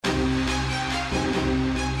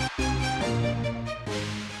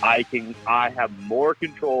I have more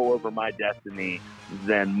control over my destiny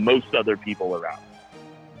than most other people around me.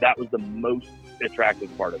 That was the most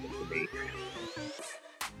attractive part of it to me.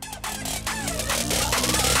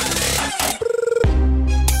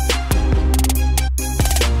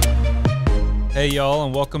 Hey y'all,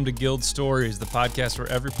 and welcome to Guild Stories, the podcast where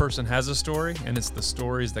every person has a story, and it's the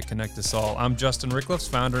stories that connect us all. I'm Justin Rickliffs,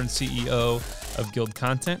 founder and CEO of Guild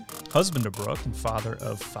Content, husband to Brooke, and father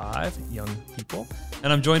of 5 young people.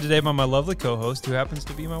 And I'm joined today by my lovely co-host, who happens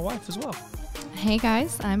to be my wife as well. Hey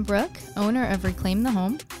guys, I'm Brooke, owner of Reclaim the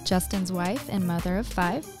Home, Justin's wife and mother of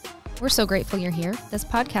 5. We're so grateful you're here. This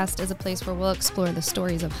podcast is a place where we'll explore the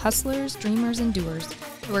stories of hustlers, dreamers, and doers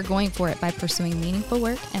who are going for it by pursuing meaningful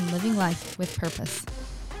work and living life with purpose.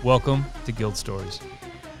 Welcome to Guild Stories.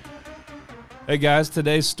 Hey guys,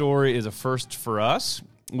 today's story is a first for us.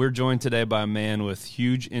 We're joined today by a man with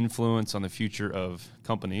huge influence on the future of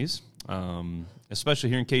companies, especially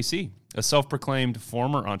here in KC. A self-proclaimed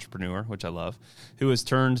former entrepreneur, which I love, who has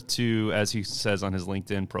turned to, as he says on his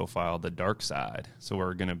LinkedIn profile, the dark side. So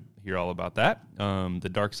we're going to hear all about that. The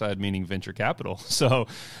dark side meaning venture capital. So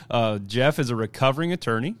Jeff is a recovering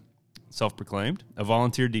attorney, self-proclaimed, a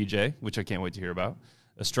volunteer DJ, which I can't wait to hear about,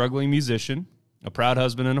 a struggling musician, a proud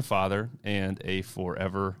husband and a father, and a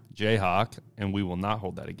forever Jayhawk, and we will not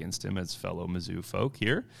hold that against him as fellow Mizzou folk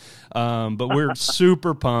here. But we're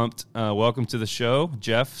super pumped. Welcome to the show,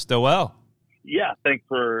 Jeff Stowell. Yeah, thanks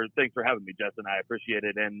for having me, Justin. I appreciate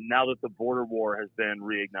it. And now that the border war has been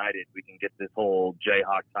reignited, we can get this whole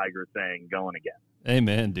Jayhawk Tiger thing going again.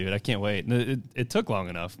 Amen, dude. I can't wait. It took long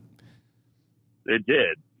enough. It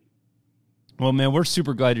did. Well, man, we're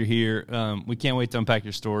super glad you're here. We can't wait to unpack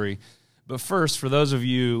your story. But first, for those of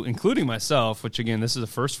you, including myself, which again, this is a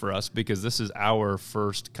first for us because this is our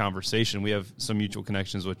first conversation. We have some mutual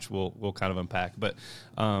connections, which we'll kind of unpack. But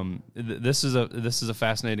this is a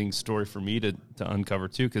fascinating story for me to uncover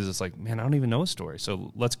too, because it's like, man, I don't even know a story.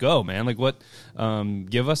 So let's go, man. Like, what?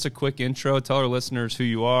 Give us a quick intro. Tell our listeners who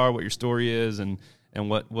you are, what your story is, and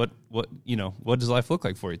what does life look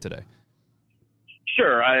like for you today?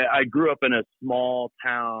 Sure. I grew up in a small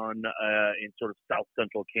town in sort of south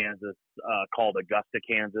central Kansas called Augusta,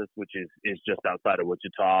 Kansas, which is just outside of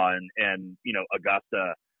Wichita. And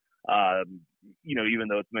Augusta, even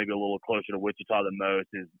though it's maybe a little closer to Wichita than most,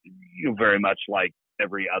 is very much like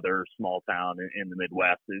every other small town in the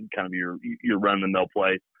Midwest. It's kind of your run-of-the-mill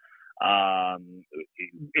place.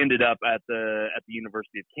 Ended up at the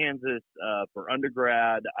University of Kansas for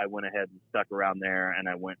undergrad. I went ahead and stuck around there, and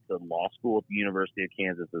I went to law school at the University of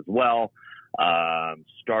Kansas as well.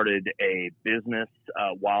 Started a business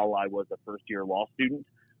while I was a first-year law student,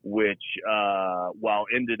 which while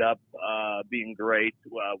ended up being great,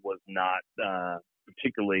 was not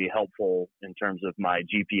particularly helpful in terms of my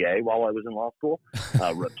GPA while I was in law school.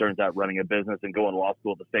 Turns out running a business and going to law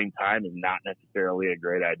school at the same time is not necessarily a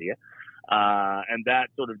great idea. And that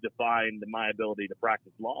sort of defined my ability to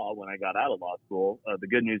practice law when I got out of law school. The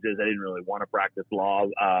good news is I didn't really want to practice law,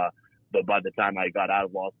 but by the time I got out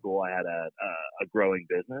of law school, I had a growing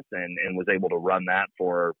business and was able to run that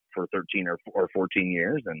for 13 or 14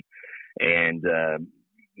 years and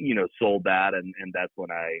sold that, and that's when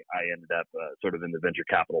I ended up sort of in the venture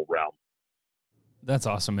capital realm. That's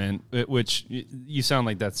awesome, man. Which you sound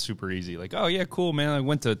like that's super easy. Like, oh yeah, cool, man. I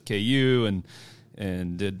went to KU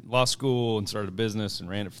and did law school and started a business and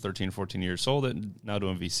ran it for 13, 14 years, sold it, and now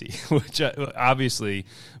doing VC, which obviously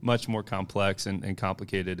much more complex and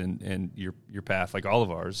complicated, and your path, like all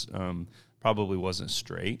of ours, probably wasn't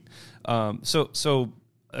straight. So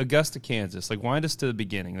Augusta, Kansas, like wind us to the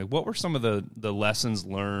beginning. Like what were some of the lessons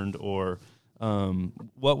learned, or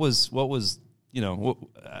what was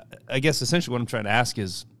I guess essentially what I'm trying to ask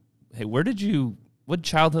is, hey, what did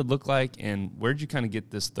childhood look like, and where did you kind of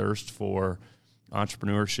get this thirst for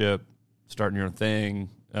entrepreneurship, starting your own thing?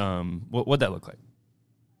 What'd that look like?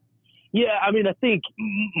 Yeah, I mean, I think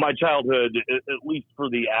my childhood, at least for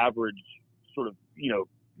the average sort of,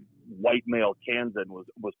 white male Kansan,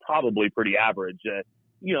 was probably pretty average.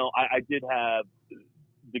 I did have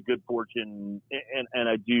the good fortune, and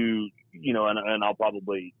I do, and I'll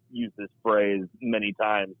probably use this phrase many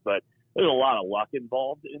times, but there's a lot of luck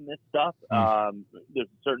involved in this stuff. There's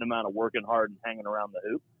a certain amount of working hard and hanging around the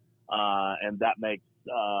hoop, and that makes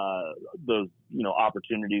those,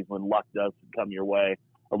 opportunities when luck does come your way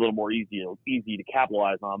a little more easy to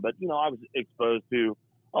capitalize on. But, I was exposed to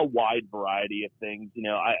a wide variety of things.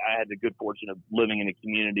 I had the good fortune of living in a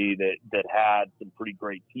community that had some pretty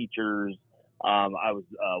great teachers. I was,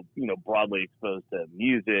 broadly exposed to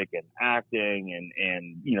music and acting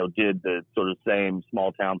and did the sort of same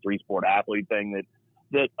small town 3-sport athlete thing that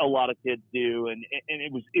that a lot of kids do, and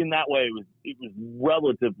it was in that way it was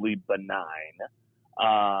relatively benign.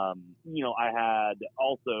 I had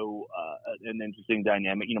also an interesting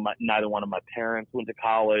dynamic. Neither one of my parents went to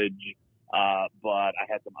college, but I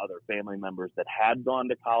had some other family members that had gone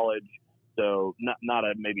to college. So not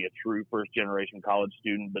maybe a true first generation college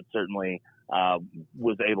student, but certainly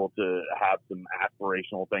was able to have some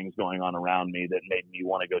aspirational things going on around me that made me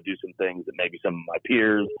want to go do some things that maybe some of my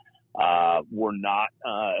peers were not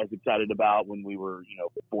as excited about when we were,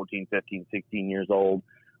 14, 15, 16 years old.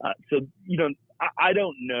 So I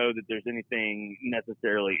don't know that there's anything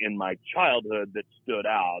necessarily in my childhood that stood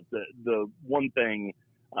out. The one thing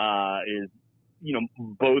is,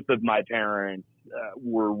 both of my parents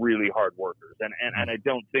were really hard workers, and I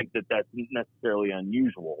don't think that that's necessarily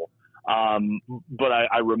unusual. But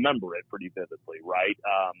I remember it pretty vividly, right?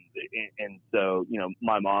 And so,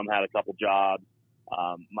 my mom had a couple jobs.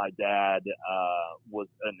 My dad was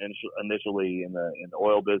initially in the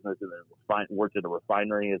oil business, and then worked at a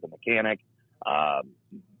refinery as a mechanic.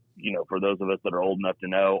 For those of us that are old enough to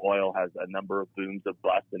know, oil has a number of booms of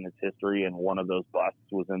busts in its history, and one of those busts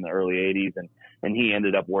was in the early 80s, and he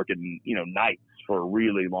ended up working, nights for a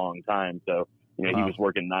really long time. So, he was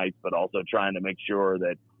working nights, but also trying to make sure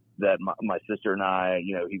that my sister and I,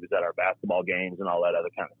 he was at our basketball games and all that other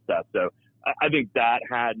kind of stuff. So I think that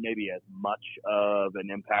had maybe as much of an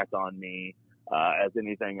impact on me as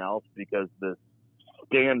anything else, because the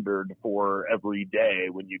standard for every day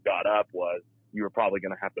when you got up was you were probably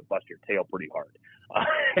going to have to bust your tail pretty hard.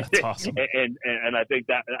 That's awesome. And I think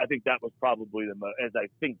that was probably as I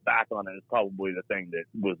think back on it, it's probably the thing that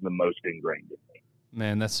was the most ingrained in me.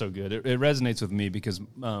 Man, that's so good. It resonates with me because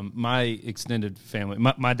my extended family,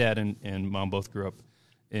 my dad and mom both grew up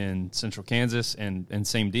in Central Kansas, and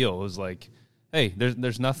same deal. It was like, hey,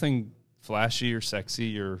 there's nothing flashy or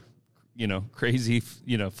sexy or, crazy,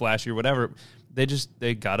 flashy or whatever.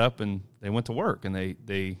 They got up and they went to work, and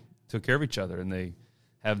they took care of each other, and they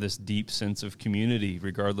have this deep sense of community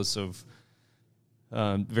regardless of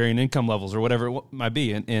varying income levels or whatever it might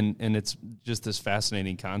be. And it's just this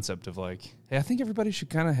fascinating concept of like, hey, I think everybody should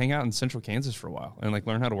kind of hang out in Central Kansas for a while and like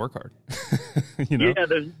learn how to work hard. Yeah,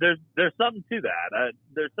 there's something to that.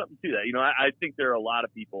 There's something to that. I think there are a lot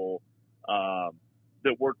of people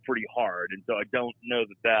that work pretty hard. And so I don't know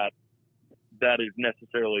that is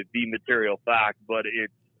necessarily the material fact, but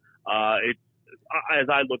it's as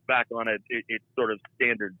I look back on it, it's sort of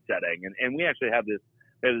standard setting. And we actually have this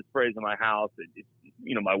phrase in my house. It's,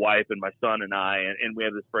 my wife and my son and I, and we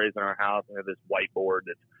have this phrase in our house, and we have this whiteboard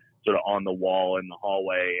that's sort of on the wall in the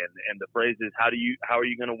hallway. And the phrase is, how are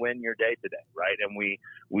you going to win your day today? Right. And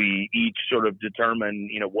we each sort of determine,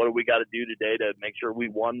 what do we got to do today to make sure we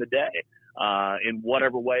won the day, in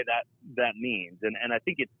whatever way that means. And I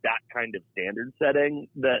think it's that kind of standard setting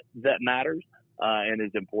that matters, and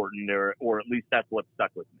is important, or at least that's what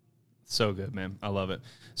stuck with me. So good, man. I love it.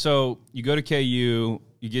 So you go to KU,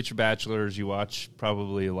 you get your bachelor's, you watch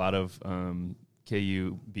probably a lot of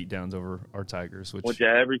KU beatdowns over our Tigers. Went to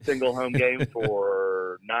every single home game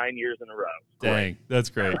for 9 years in a row. Dang, that's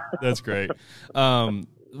great. That's great.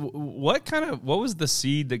 What was the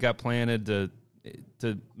seed that got planted to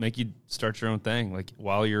make you start your own thing, like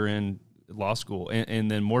while you're in law school?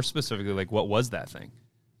 And then more specifically, like what was that thing?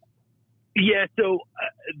 Yeah, so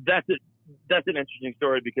that's an interesting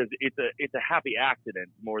story, because it's a happy accident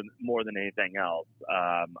more than anything else.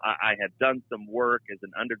 I had done some work as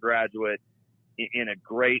an undergraduate in a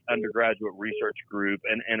great undergraduate research group,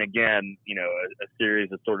 and again, a series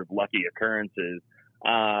of sort of lucky occurrences.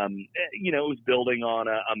 It was building on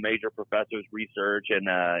a major professor's research, and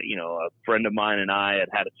a friend of mine and I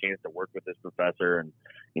had a chance to work with this professor, and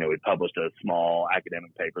we published a small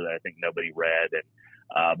academic paper that I think nobody read, and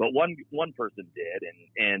but one person did,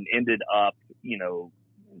 and ended up,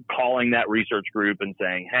 calling that research group and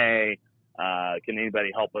saying, hey, can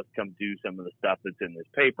anybody help us come do some of the stuff that's in this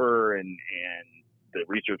paper? And the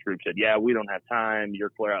research group said, yeah, we don't have time. You're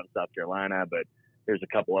clear out in South Carolina, but there's a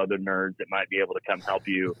couple other nerds that might be able to come help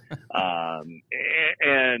you.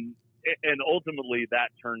 And ultimately that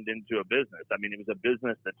turned into a business. I mean, it was a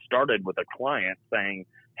business that started with a client saying,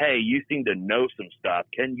 hey, you seem to know some stuff.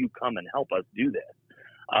 Can you come and help us do this?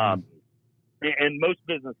 And most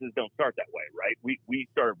businesses don't start that way, right? We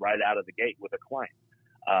started right out of the gate with a client.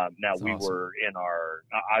 Now That's awesome.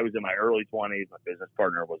 I was in my early 20s. My business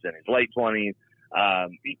partner was in his late 20s.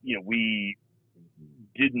 We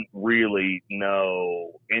didn't really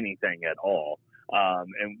know anything at all,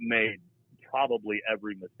 and made probably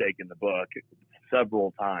every mistake in the book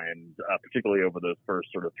several times, particularly over those first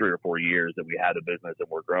sort of 3 or 4 years that we had a business and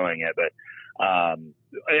we're growing it. But,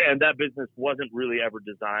 and that business wasn't really ever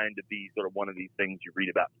designed to be sort of one of these things you read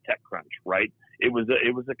about in TechCrunch, right? It was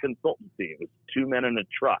a consultancy. It was 2 men in a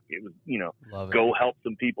truck. It was, go help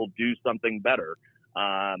some people do something better.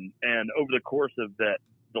 And over the course of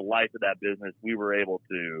the life of that business, we were able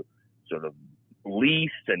to sort of lease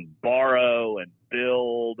and borrow and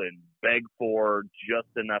build and beg for just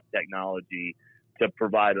enough technology to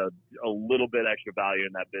provide a little bit extra value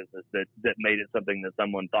in that business that made it something that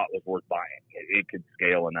someone thought was worth buying. It could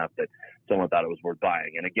scale enough that someone thought it was worth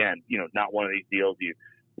buying. And again, not one of these deals you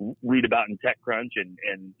read about in TechCrunch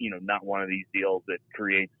and not one of these deals that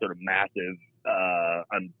creates sort of massive,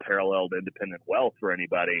 unparalleled independent wealth for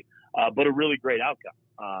anybody, but a really great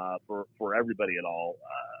outcome for everybody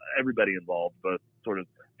everybody involved, both sort of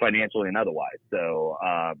financially and otherwise. So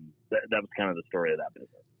that was kind of the story of that business.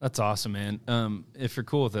 That's awesome, man. If you're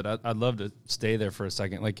cool with it, I'd love to stay there for a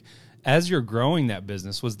second. Like, as you're growing that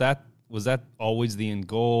business, was that always the end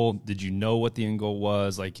goal? Did you know what the end goal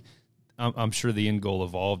was? Like, I'm sure the end goal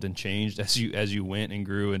evolved and changed as you went and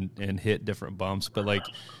grew and hit different bumps. But like,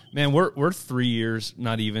 man, we're 3 years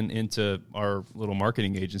not even into our little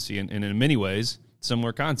marketing agency, and in many ways,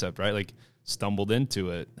 similar concept, right? Like, stumbled into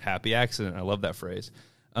it, happy accident. I love that phrase.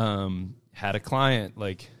 Had a client,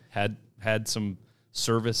 like had some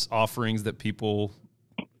service offerings that people,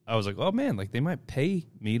 I was like, oh man, like they might pay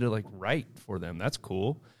me to like write for them. That's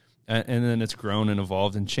cool. And then it's grown and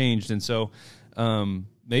evolved and changed. And so,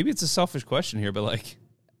 maybe it's a selfish question here, but like,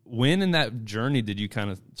 when in that journey did you kind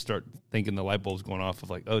of start thinking the light bulb's going off of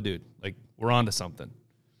like, oh dude, like we're onto something?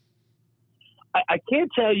 I can't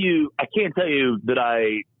tell you that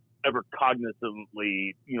I ever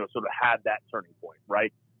cognitively, sort of had that turning point,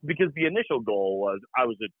 right? Because the initial goal was I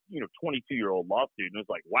was a 22-year-old law student. It was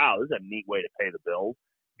like, wow, this is a neat way to pay the bills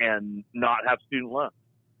and not have student loans.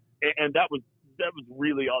 And that was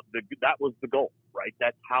really that was the goal, right?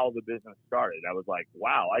 That's how the business started. I was like,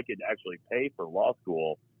 wow, I could actually pay for law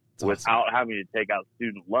school without having to take out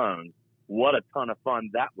student loans. What a ton of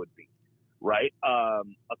fun that would be, right? A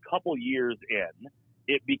couple years in,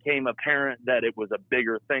 it became apparent that it was a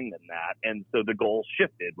bigger thing than that. And so the goal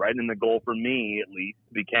shifted, right? And the goal for me, at least,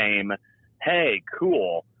 became, hey,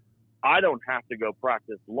 cool, I don't have to go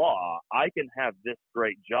practice law. I can have this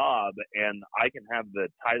great job and I can have the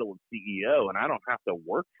title of CEO and I don't have to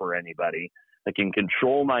work for anybody. I can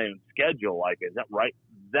control my own schedule. Like, is that right?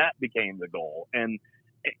 That became the goal. And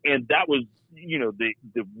that was,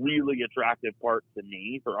 the really attractive part to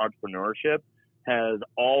me for entrepreneurship has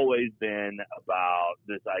always been about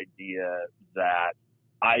this idea that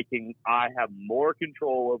I have more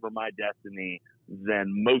control over my destiny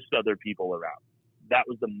than most other people around. That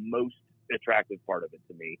was the most attractive part of it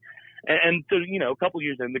to me. And so, a couple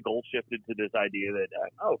years in, the goal shifted to this idea that,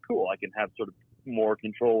 oh, cool, I can have sort of more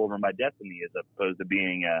control over my destiny as opposed to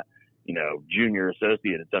being a, junior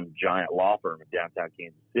associate at some giant law firm in downtown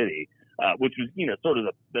Kansas City, which was, sort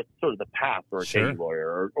of the path for a case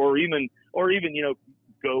lawyer, or even,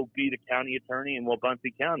 go be the county attorney in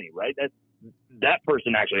Wabunsee County, right? That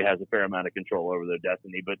person actually has a fair amount of control over their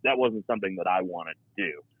destiny, but that wasn't something that I wanted to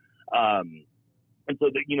do. And so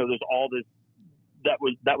there's all this, that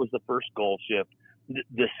was the first goal shift.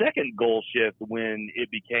 The second goal shift, when it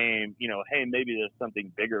became, hey, maybe there's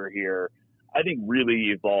something bigger here, I think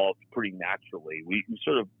really evolved pretty naturally. We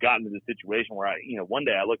sort of got into the situation where one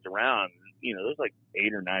day I looked around, there's like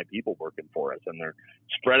 8 or 9 people working for us, and they're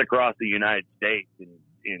spread across the United States. And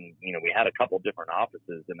we had a couple different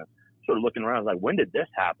offices, and sort of looking around, I was like, when did this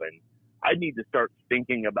happen? I need to start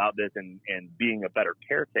thinking about this and being a better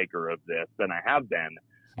caretaker of this than I have been,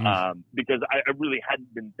 because I really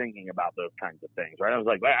hadn't been thinking about those kinds of things, right? I was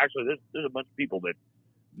like, well, actually, there's a bunch of people that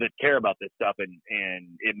care about this stuff, and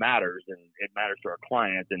it matters, and it matters to our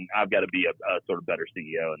clients, and I've got to be a sort of better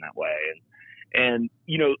CEO in that way. And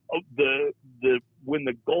when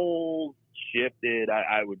the goals shifted,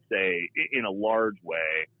 I would say in a large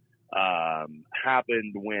way,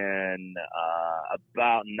 happened when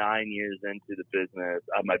about 9 years into the business,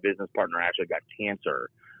 my business partner actually got cancer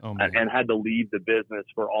and had to leave the business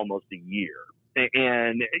for almost a year.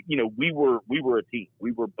 And we were a team.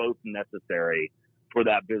 We were both necessary for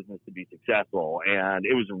that business to be successful, and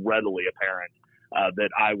it was readily apparent that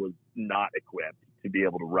I was not equipped to be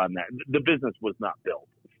able to run that. The business was not built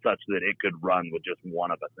such that it could run with just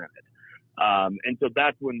one of us in it. And so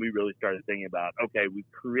that's when we really started thinking about, okay, we've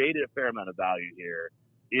created a fair amount of value here.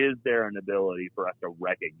 Is there an ability for us to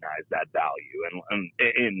recognize that value?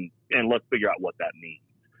 And let's figure out what that means.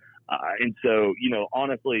 And so,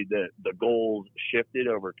 honestly, the goals shifted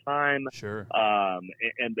over time. Sure.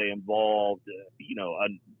 And they involved,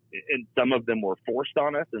 and some of them were forced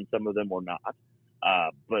on us and some of them were not.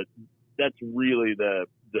 But that's really the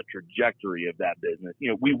trajectory of that business.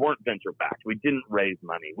 We weren't venture backed. We didn't raise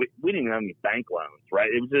money. We didn't even have any bank loans, right?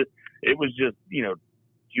 It was just,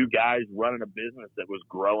 two guys running a business that was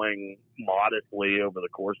growing modestly over the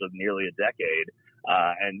course of nearly a decade.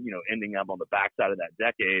 And ending up on the backside of that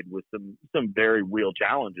decade with some very real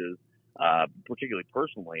challenges, particularly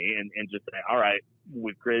personally, and just saying, all right,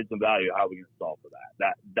 we've created some value. How are we going to solve for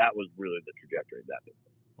that? That was really the trajectory of that business.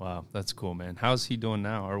 Wow, that's cool, man. How's he doing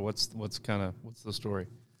now, or what's the story?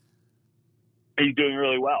 He's doing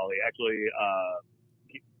really well. He actually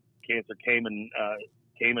cancer came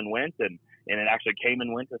and went, and it actually came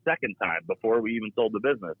and went a second time before we even sold the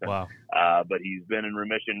business. Wow. But he's been in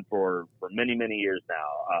remission for many, many years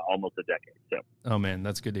now, almost a decade. So. Oh man,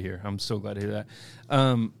 that's good to hear. I'm so glad to hear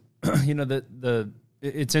that.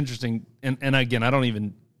 It's interesting. And again, I don't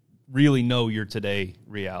even really know your today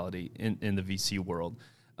reality in the VC world.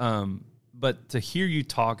 But to hear you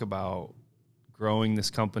talk about growing this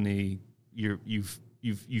company,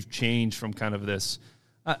 you've changed from kind of this,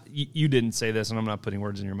 you didn't say this and I'm not putting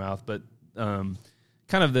words in your mouth, but kind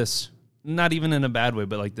of this, not even in a bad way,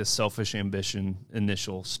 but like this selfish ambition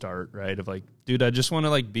initial start, right? Of like, dude, I just want to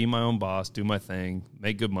like be my own boss, do my thing,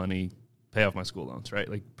 make good money, pay off my school loans, right?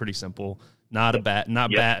 Like pretty simple, not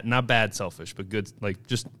bad selfish, but good, like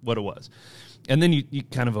just what it was. And then you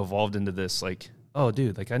kind of evolved into this like, oh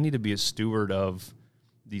dude, like I need to be a steward of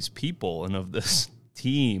these people and of this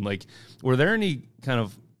team. Like, were there any kind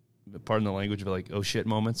of, pardon the language, of like, oh shit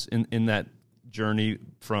moments in that journey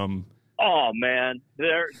from, oh man,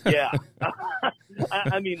 yeah.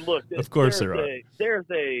 I mean, look. Of course there are. There's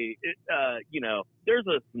a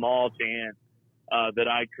small chance that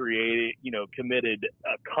I committed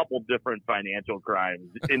a couple different financial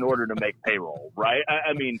crimes in order to make payroll, right?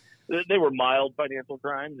 I mean, they were mild financial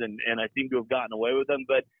crimes, and I seem to have gotten away with them.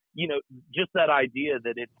 But just that idea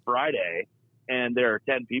that it's Friday and there are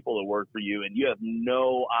 10 people that work for you, and you have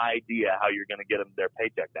no idea how you're going to get them their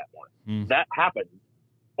paycheck that morning. That happens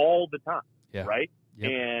all the time, right? Yep.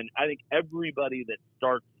 And I think everybody that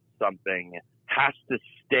starts something has to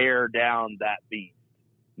stare down that beast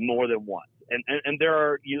more than once. And there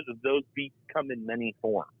are, those beasts come in many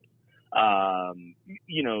forms.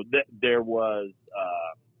 There was,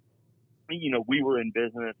 we were in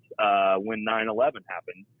business when 9/11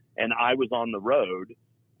 happened, and I was on the road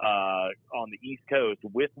on the East Coast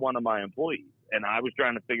with one of my employees, and I was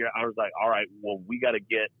trying to figure out, I was like, all right, well, we got to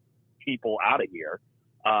get people out of here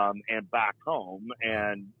and back home,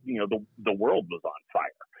 and the world was on fire,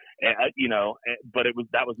 but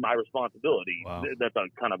that was my responsibility. Wow. That's a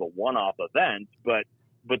kind of a one-off event, but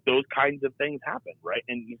those kinds of things happen, right?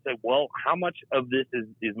 And you say, well, how much of this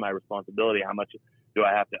is my responsibility? How much do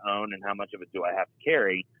I have to own, and how much of it do I have to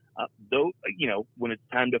carry? When it's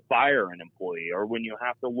time to fire an employee, or when you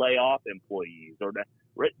have to lay off employees, or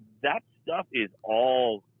that stuff is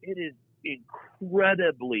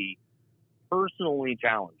incredibly personally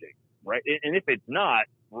challenging, right? And if it's not,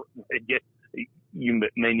 you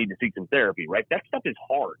may need to seek some therapy, right? That stuff is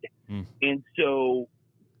hard. And so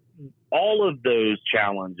all of those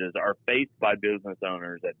challenges are faced by business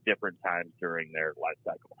owners at different times during their life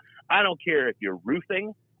cycle. I don't care if you're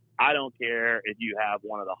roofing. I don't care if you have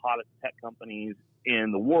one of the hottest tech companies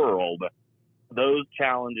in the world. Those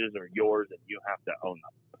challenges are yours, and you have to own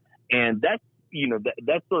them. And that's,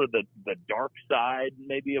 that's sort of the dark side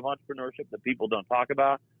maybe of entrepreneurship that people don't talk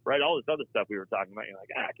about, right? All this other stuff we were talking about,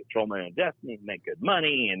 I control my own destiny, make good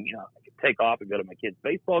money, and, I can take off and go to my kid's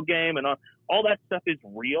baseball game, and all that stuff is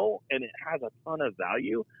real, and it has a ton of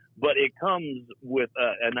value, but it comes with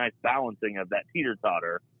a nice balancing of that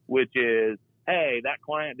teeter-totter, which is, hey, that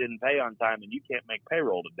client didn't pay on time and you can't make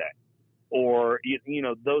payroll today, or,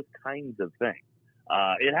 those kinds of things.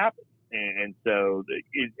 It happens. And so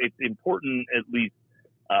it's important, at least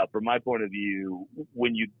from my point of view,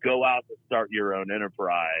 when you go out to start your own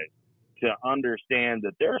enterprise, to understand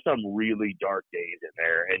that there are some really dark days in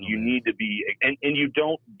there, and you need to be, and you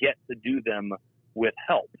don't get to do them with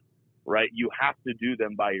help, right? You have to do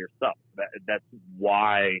them by yourself. That's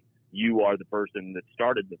why you are the person that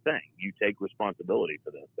started the thing. You take responsibility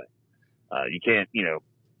for those things. You can't,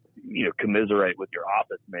 commiserate with your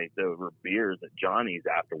office mates over beers at Johnny's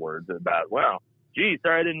afterwards about, well, gee,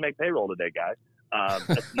 sorry I didn't make payroll today, guys.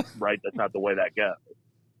 Right? That's not the way that goes.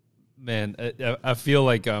 Man, I feel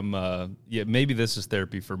like I'm, maybe this is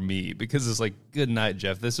therapy for me, because it's like, good night,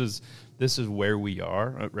 Jeff. This is where we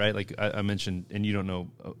are, right? Like I mentioned, and you don't know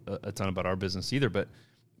a ton about our business either, but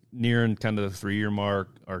nearing kind of the 3-year mark.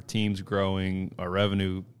 Our team's growing. Our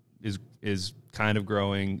revenue is kind of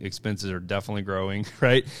growing. Expenses are definitely growing,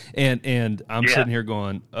 right? And I'm sitting here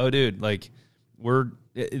going, oh, dude, like we're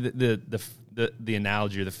the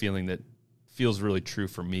analogy or the feeling that feels really true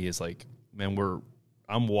for me is like, man,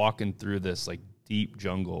 I'm walking through this like deep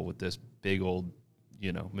jungle with this big old,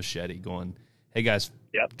 machete going, hey guys,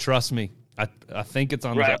 trust me. I think it's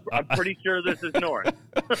on right. I'm pretty sure this is north.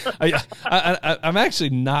 I'm actually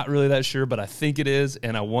not really that sure, but I think it is,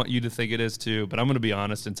 and I want you to think it is too. But I'm going to be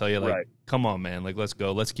honest and tell you, like, come on, man, like, let's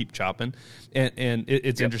go, let's keep chopping. And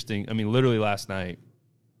it's interesting. I mean, literally last night,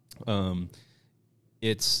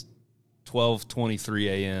 it's 12:23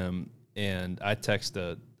 a.m. and I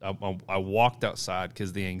I walked outside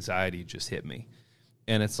because the anxiety just hit me,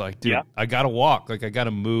 and it's like, dude, I got to walk, like I got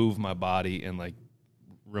to move my body and like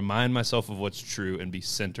remind myself of what's true and be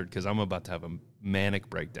centered because I'm about to have a manic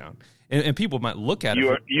breakdown. And people might look at it.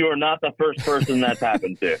 You are not the first person that's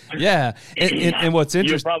happened to. Yeah. And what's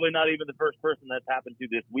interesting. You're probably not even the first person that's happened to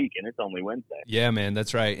this week, and it's only Wednesday. Yeah, man,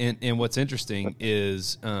 that's right. And what's interesting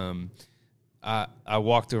is I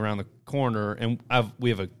walked around the corner, and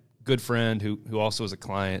we have a good friend who also is a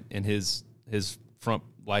client, and his front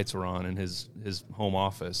lights were on in his home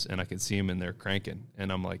office, and I could see him in there cranking.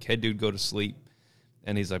 And I'm like, hey, dude, go to sleep.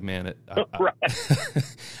 And he's like, man,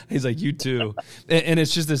 he's like, you too. And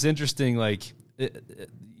it's just this interesting, like,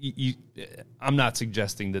 I'm not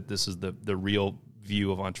suggesting that this is the real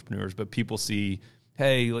view of entrepreneurs, but people see,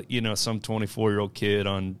 hey, some 24-year-old kid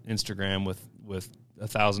on Instagram with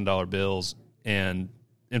 $1,000 bills and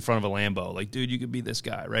in front of a Lambo. Like, dude, you could be this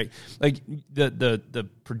guy, right? Like the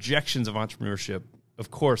projections of entrepreneurship, of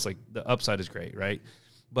course, like the upside is great, right?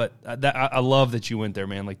 But I love that you went there,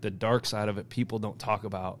 man. Like the dark side of it, people don't talk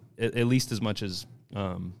about at least as much as,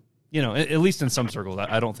 at least in some circles.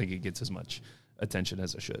 I don't think it gets as much attention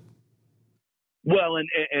as it should. Well,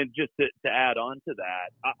 and just to add on to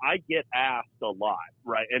that, I get asked a lot,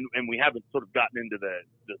 right? And we haven't sort of gotten into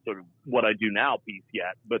the sort of what I do now piece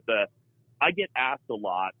yet, but I get asked a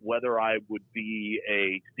lot whether I would be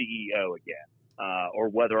a CEO again, or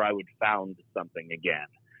whether I would found something again.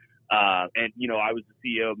 And I was the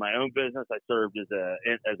CEO of my own business. I served as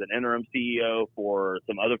an interim CEO for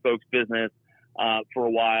some other folks' business for a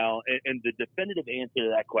while. And the definitive answer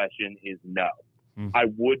to that question is no. I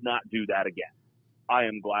would not do that again. I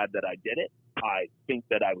am glad that I did it. I think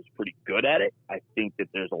that I was pretty good at it. I think that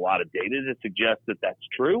there's a lot of data that suggests that that's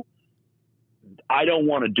true. I don't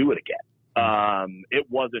want to do it again.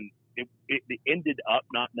 It ended up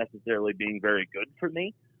not necessarily being very good for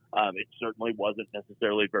me. It certainly wasn't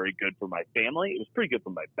necessarily very good for my family. It was pretty good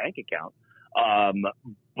for my bank account.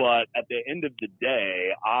 But at the end of the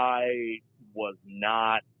day, I do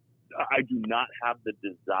not have the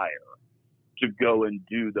desire to go and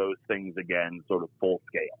do those things again, sort of full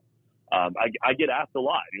scale. I get asked a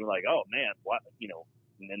lot. You're like, oh man, what,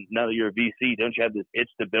 and now that you're a VC, don't you have this itch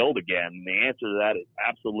to build again? And the answer to that is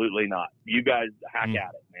absolutely not. You guys hack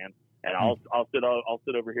at it, man. And I'll sit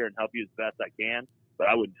over here and help you as best I can. But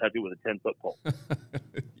I wouldn't touch it with a 10-foot pole.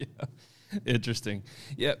 Yeah, interesting.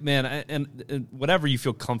 Yeah, man. And whatever you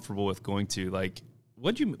feel comfortable with going to, like,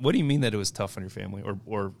 what do you mean that it was tough on your family,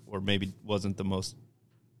 or maybe wasn't the most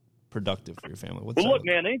productive for your family? Look,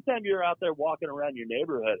 man. Anytime you're out there walking around your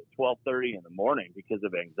neighborhood at 12:30 in the morning because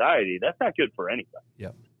of anxiety, that's not good for anybody.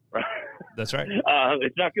 Yeah, right. That's right.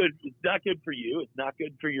 It's not good. It's not good for you. It's not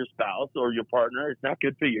good for your spouse or your partner. It's not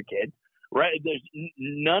good for your kids. Right. There's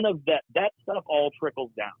none of that stuff all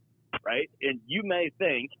trickles down. Right. And you may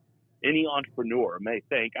think, any entrepreneur may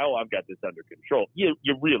think, oh, I've got this under control. You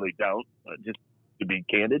really don't. Just to be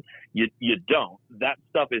candid, you don't. That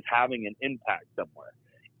stuff is having an impact somewhere.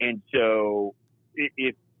 And so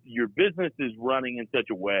if your business is running in such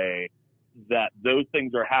a way that those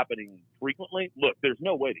things are happening frequently, look, there's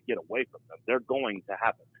no way to get away from them. They're going to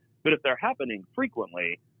happen. But if they're happening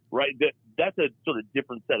frequently, right, that's a sort of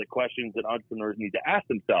different set of questions that entrepreneurs need to ask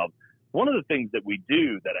themselves. One of the things that we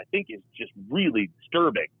do that I think is just really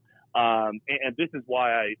disturbing, and this is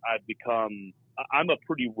why I'm a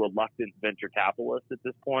pretty reluctant venture capitalist at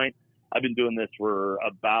this point. I've been doing this for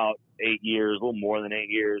about 8 years, a little more than 8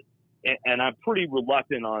 years, and I'm pretty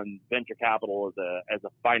reluctant on venture capital as a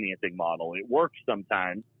financing model. It works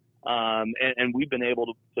sometimes, and we've been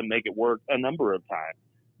able to make it work a number of times.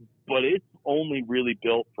 But it's only really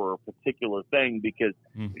built for a particular thing because,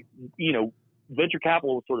 venture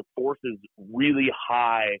capital sort of forces really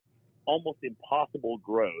high, almost impossible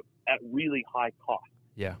growth at really high cost.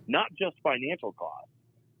 Yeah. Not just financial cost,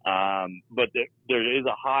 but there is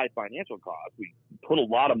a high financial cost. We put a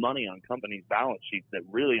lot of money on companies' balance sheets that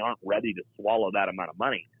really aren't ready to swallow that amount of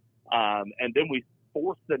money. And then we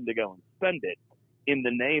force them to go and spend it in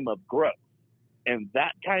the name of growth. And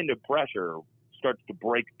that kind of pressure starts to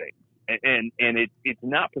break things. And it's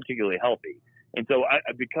not particularly healthy. And so I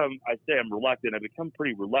say I'm reluctant. I become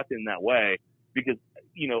pretty reluctant in that way because,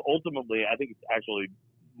 ultimately I think it's actually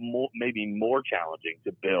maybe more challenging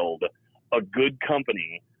to build a good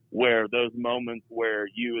company where those moments where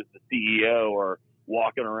you as the CEO are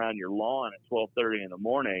walking around your lawn at 12:30 in the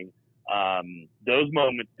morning, those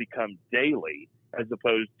moments become daily as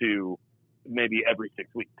opposed to maybe every 6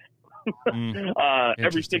 weeks.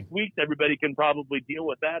 Every 6 weeks, everybody can probably deal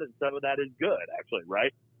with that, and some of that is good, actually,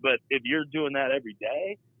 right? But if you're doing that every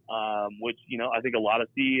day, which, I think a lot of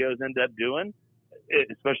CEOs end up doing,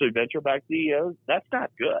 especially venture-backed CEOs, that's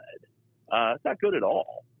not good. It's not good at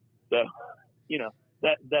all. So,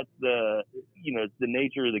 that's the, it's the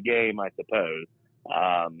nature of the game, I suppose.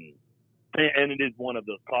 And it is one of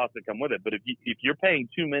those costs that come with it. But if you're paying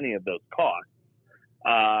too many of those costs,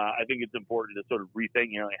 I think it's important to sort of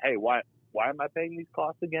rethink, hey, why am I paying these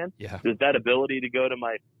costs again? Yeah. Does that ability to go to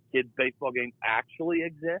my kid's baseball game actually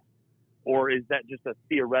exist? Or is that just a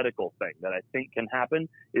theoretical thing that I think can happen?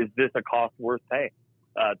 Is this a cost worth paying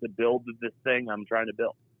to build this thing I'm trying to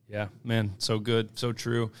build? Yeah, man, so good, so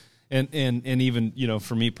true. And even,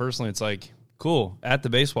 for me personally, it's like, cool, at the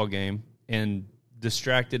baseball game and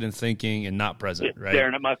distracted and thinking and not present, right?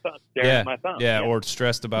 Staring at my phone. Yeah, or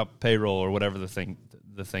stressed about payroll or whatever the thing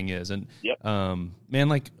is. And man,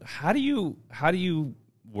 like how do you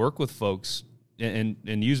work with folks and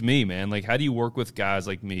use me, man? Like how do you work with guys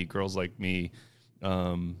like me, girls like me,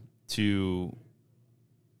 to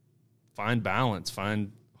find balance,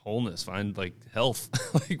 find wholeness, find like health?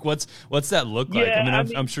 Like what's that look like? I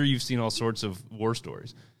mean, I'm sure you've seen all sorts of war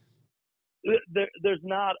stories. There's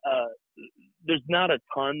not a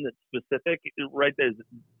ton that's specific, right? There's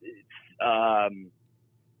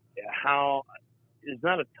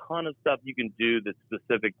not a ton of stuff you can do that's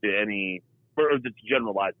specific to any, or that's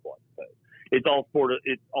generalizable, I suppose. It's all sort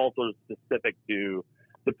of specific to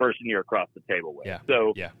the person you're across the table with. Yeah.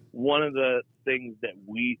 So one of the things that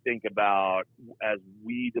we think about as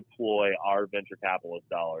we deploy our venture capitalist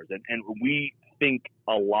dollars, and we think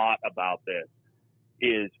a lot about this,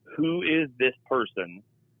 is who is this person,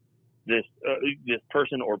 this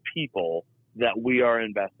person or people that we are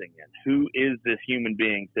investing in? Who is this human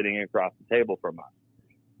being sitting across the table from us?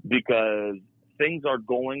 Because things are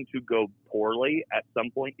going to go poorly at some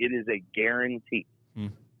point. It is a guarantee.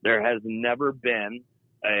 There has never been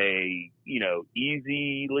a,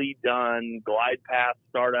 easily done glide path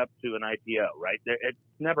startup to an IPO, right? It's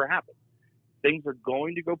never happened. Things are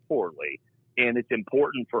going to go poorly, and it's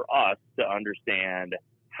important for us to understand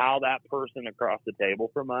how that person across the table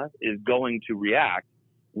from us is going to react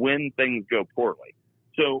when things go poorly.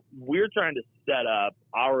 So we're trying to set up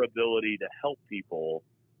our ability to help people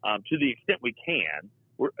to the extent we can.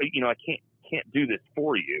 I can't do this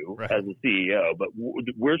for you as a CEO, but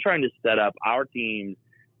we're trying to set up our teams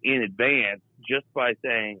in advance just by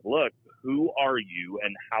saying, look, who are you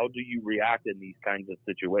and how do you react in these kinds of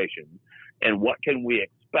situations? And what can we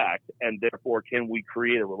expect? And therefore, can we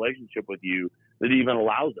create a relationship with you that even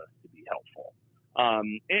allows us to be helpful?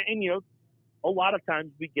 A lot of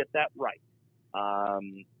times we get that right.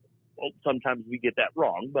 Sometimes we get that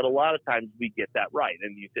wrong, but a lot of times we get that right.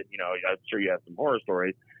 And you said, I'm sure you have some horror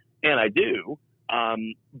stories, and I do.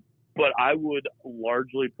 But I would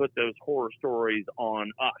largely put those horror stories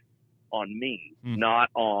on us, on me, not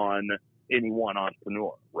on any one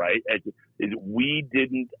entrepreneur, right? We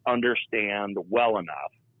didn't understand well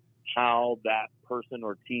enough how that person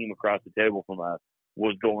or team across the table from us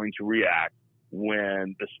was going to react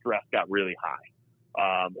when the stress got really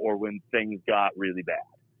high, or when things got really bad.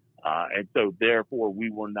 And so therefore we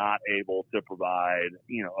were not able to provide,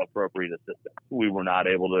 appropriate assistance. We were not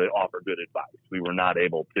able to offer good advice. We were not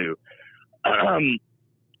able to,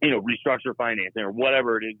 restructure financing or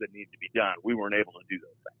whatever it is that needs to be done. We weren't able to do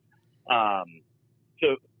those things.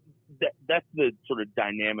 So that's the sort of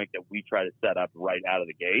dynamic that we try to set up right out of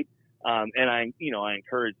the gate. And I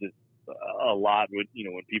encourage this a lot when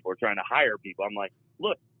people are trying to hire people. I'm like,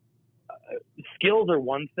 look, skills are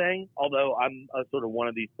one thing, although I'm sort of one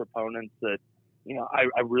of these proponents that,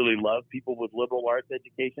 I really love people with liberal arts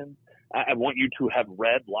education. I want you to have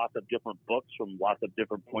read lots of different books from lots of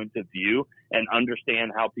different points of view and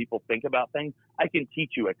understand how people think about things. I can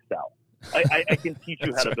teach you Excel. I can teach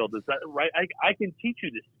you how to build this, right? I can teach you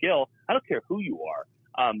this skill. I don't care who you are.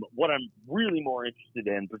 What I'm really more interested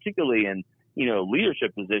in, particularly in,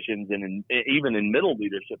 leadership positions and even in middle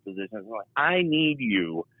leadership positions, I need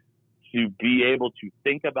you to be able to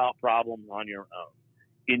think about problems on your own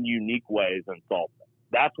in unique ways and solve them.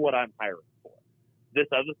 That's what I'm hiring for. This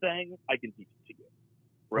other thing, I can teach it to you.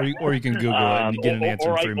 Right? Or you can Google it and you get an answer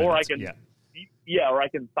in 3 minutes. Or I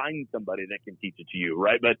can find somebody that can teach it to you,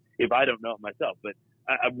 right? But if I don't know it myself, but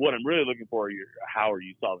what I'm really looking for, how are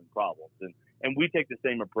you solving problems? And we take the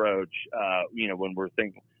same approach, when we're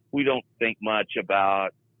thinking. We don't think much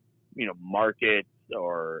about, markets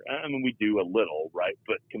we do a little, right?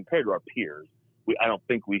 But compared to our peers, I don't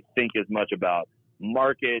think we think as much about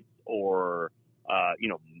markets or,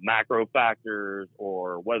 macro factors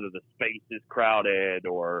or whether the space is crowded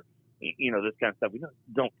or, this kind of stuff. We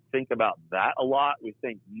don't think about that a lot. We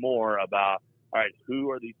think more about, all right, who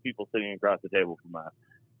are these people sitting across the table from us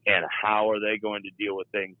and how are they going to deal with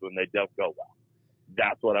things when they don't go well?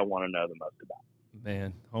 That's what I want to know the most about.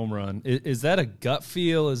 Man, home run. Is that a gut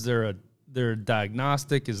feel? Is there a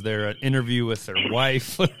diagnostic? Is there an interview with their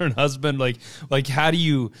wife or an husband? Like how do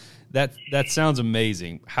you, that sounds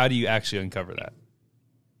amazing. How do you actually uncover that?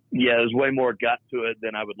 Yeah, there's way more gut to it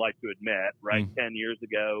than I would like to admit, right? 10 years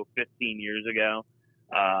ago, 15 years ago,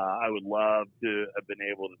 I would love to have been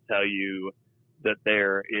able to tell you that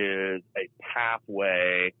there is a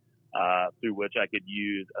pathway through which I could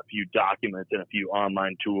use a few documents and a few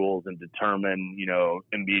online tools and determine,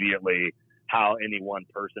 immediately how any one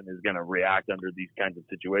person is going to react under these kinds of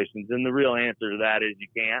situations. And the real answer to that is you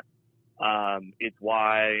can't. It's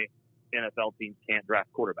why NFL teams can't draft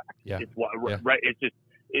quarterbacks. Yeah. It's why, right? It's just,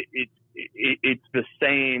 it's the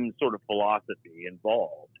same sort of philosophy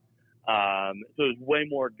involved. So there's way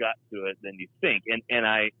more gut to it than you think. And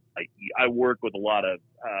I work with a lot of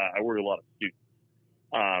students,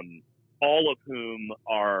 all of whom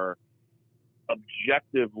are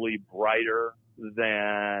objectively brighter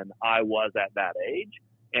than I was at that age.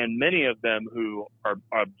 And many of them who are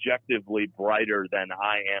objectively brighter than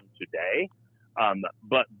I am today.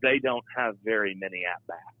 But they don't have very many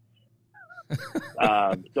at-bats.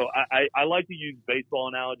 So I like to use baseball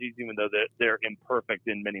analogies, even though they're imperfect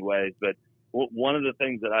in many ways. But one of the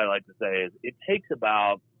things that I like to say is it takes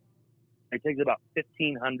about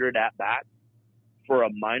 1,500 at bats for a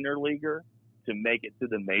minor leaguer to make it to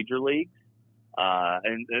the major leagues.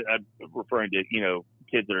 And I'm referring to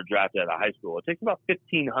kids that are drafted out of high school. It takes about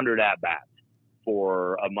 1,500 at bats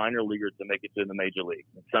for a minor leaguer to make it to the major leagues.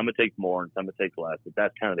 And some it takes more and some it takes less, but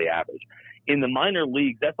that's kind of the average. In the minor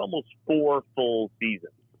leagues, that's almost 4 full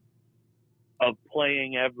seasons of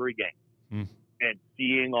playing every game and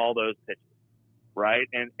seeing all those pitches, right?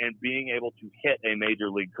 And being able to hit a major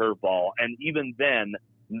league curveball, and even then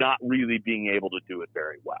not really being able to do it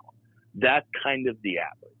very well. That's kind of the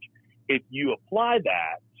average. If you apply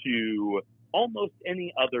that to almost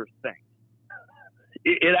any other thing,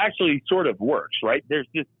 it actually sort of works, right? There's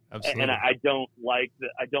just, Absolutely. and I don't like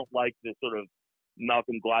the sort of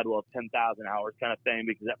Malcolm Gladwell 10,000 hours kind of thing,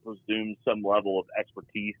 because that presumes some level of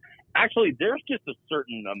expertise. Actually, there's just a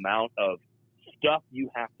certain amount of stuff you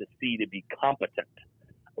have to see to be competent,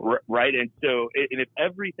 right? And so, if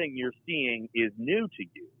everything you're seeing is new to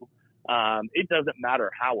you, it doesn't matter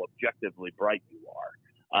how objectively bright you are.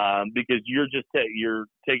 Because you're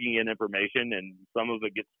taking in information and some of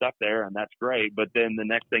it gets stuck there, and that's great. But then the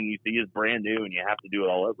next thing you see is brand new and you have to do it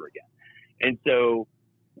all over again. And so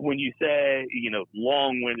when you say,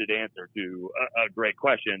 long-winded answer to a great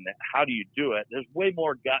question, how do you do it? There's way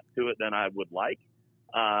more gut to it than I would like.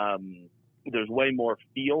 There's way more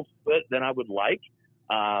feel to it than I would like.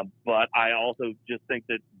 But I also just think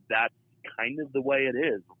that that's kind of the way it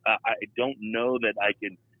is. I don't know that I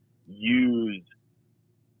can use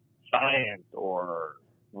science or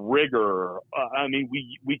rigor.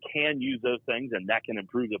 We can use those things and that can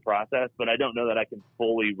improve the process, but I don't know that I can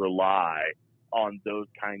fully rely on those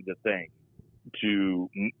kinds of things to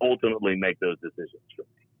ultimately make those decisions for me.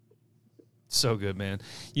 So good, man.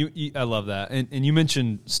 I love that. And you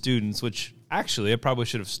mentioned students, which actually I probably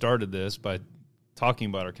should have started this by talking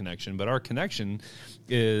about our connection, but our connection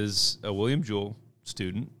is a William Jewell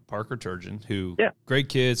student, Parker Turgeon, who great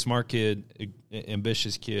kid, smart kid,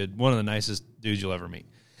 ambitious kid, one of the nicest dudes you'll ever meet.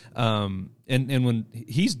 And when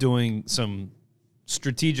he's doing some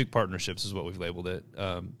strategic partnerships is what we've labeled it,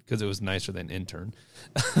 because it was nicer than intern.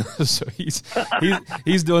 So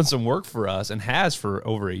he's doing some work for us and has for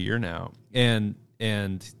over a year now. And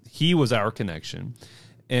he was our connection.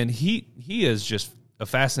 And he is just a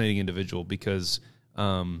fascinating individual because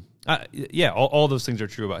all those things are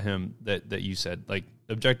true about him that you said, like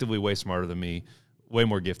objectively way smarter than me, way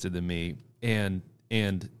more gifted than me, and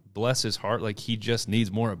bless his heart, like he just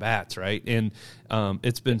needs more at bats, right? And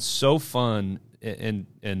it's been so fun, and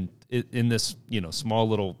in this small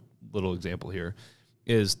little example here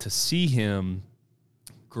is to see him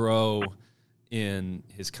grow in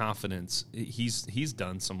his confidence. He's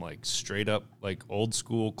done some like straight up like old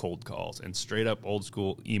school cold calls and straight up old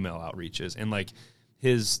school email outreaches, and like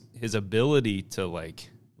his ability to like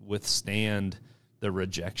withstand the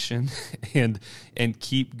rejection and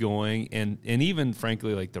keep going, and even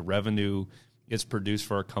frankly like the revenue it's produced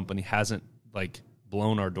for our company hasn't like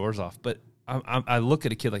blown our doors off. But I look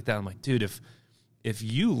at a kid like that, I'm like, dude, if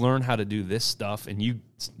you learn how to do this stuff, and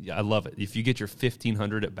I love it. If you get your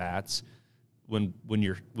 1,500 at bats when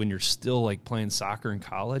you're still like playing soccer in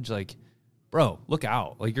college, like, bro, look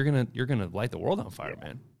out! Like you're gonna light the world on fire,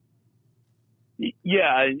 man.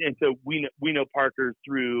 Yeah, and so we know Parker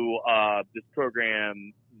through this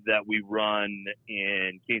program that we run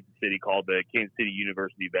in Kansas City called the Kansas City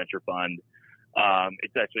University Venture Fund.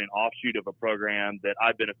 It's actually an offshoot of a program that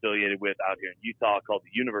I've been affiliated with out here in Utah called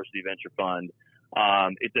the University Venture Fund.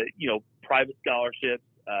 It's a private scholarships,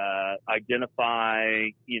 identify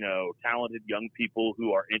talented young people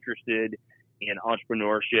who are interested in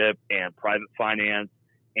entrepreneurship and private finance,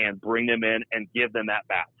 and bring them in and give them at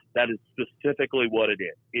bats. That is specifically what it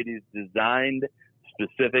is. It is designed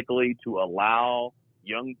specifically to allow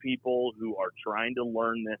young people who are trying to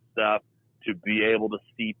learn this stuff to be able to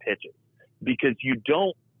see pitches. Because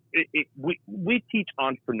we teach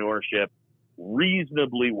entrepreneurship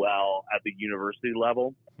reasonably well at the university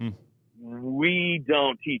level. We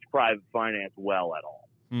don't teach private finance well at all.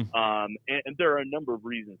 And there are a number of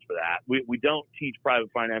reasons for that. We don't teach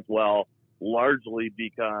private finance well largely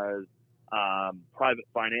because private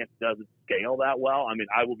finance doesn't scale that well. I mean,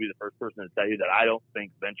 I will be the first person to tell you that I don't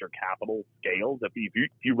think venture capital scales. If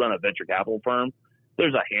you run a venture capital firm,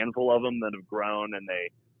 there's a handful of them that have grown and they,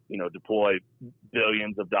 deploy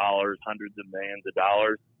billions of dollars, hundreds of millions of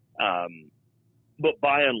dollars. But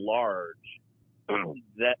by and large,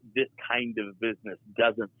 that this kind of business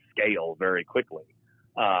doesn't scale very quickly,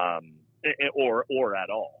 or at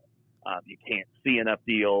all. You can't see enough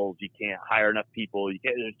deals. You can't hire enough people.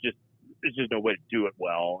 There's just no way to do it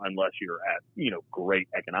well unless you're at, great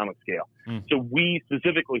economic scale. So we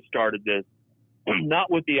specifically started this not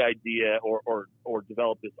with the idea or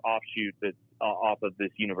developed this offshoot that's off of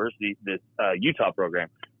this university, this Utah program.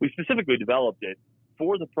 We specifically developed it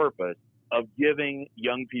for the purpose of giving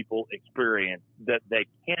young people experience that they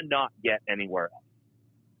cannot get anywhere else.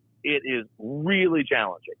 It is really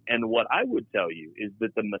challenging. And what I would tell you is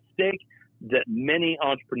that the mistake that many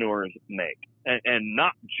entrepreneurs make, and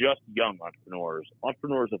not just young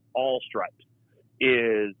entrepreneurs of all stripes,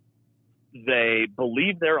 is they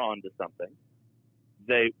believe they're onto something.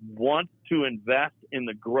 They want to invest in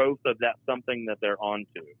the growth of that something that they're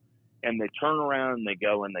onto. And they turn around and they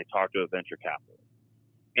go and they talk to a venture capitalist.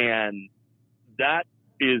 And that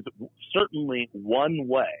is certainly one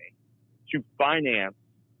way to finance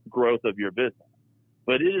growth of your business,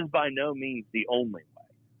 but it is by no means the only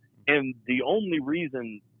way. And the only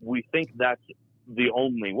reason we think that's the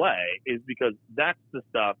only way is because that's the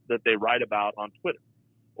stuff that they write about on Twitter,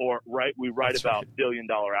 or we write that's about right. $1 billion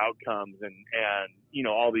outcomes and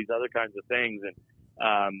all these other kinds of things.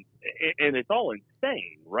 And it's all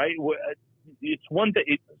insane, right? It's one thing,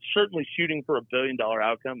 it's certainly shooting for $1 billion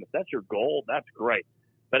outcome. If that's your goal, that's great.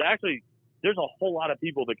 But actually, there's a whole lot of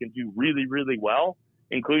people that can do really, really well,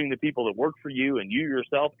 including the people that work for you and you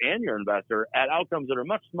yourself and your investor, at outcomes that are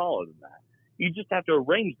much smaller than that. You just have to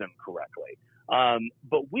arrange them correctly.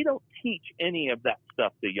 But we don't teach any of that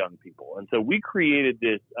stuff to young people. And so we created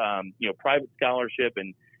this, private scholarship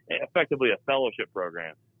and effectively a fellowship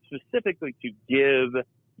program specifically to give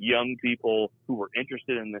young people who were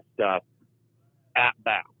interested in this stuff at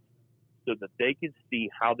bats so that they could see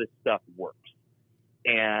how this stuff works.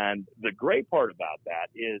 And the great part about that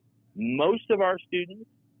is most of our students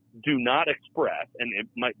do not express, and it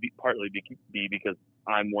might be partly be because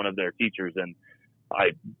I'm one of their teachers and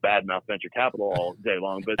I badmouth venture capital all day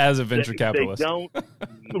long, but as a venture capitalist,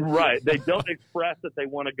 they don't express that they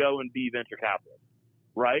want to go and be venture capitalists,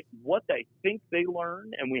 right? What they think they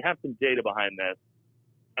learn, and we have some data behind this,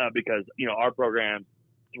 because, our program's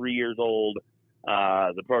 3 years old.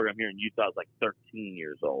 The program here in Utah is like 13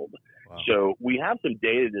 years old. Wow. So we have some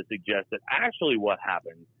data to suggest that actually what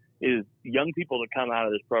happens is young people that come out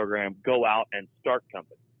of this program go out and start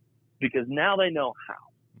companies because now they know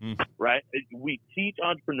how, right? We teach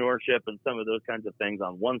entrepreneurship and some of those kinds of things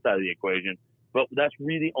on one side of the equation, but that's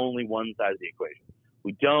really only one side of the equation.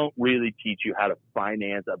 We don't really teach you how to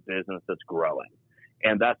finance a business that's growing.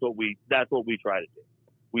 And that's what we try to do.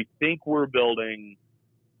 We think we're building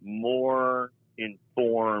more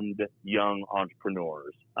informed young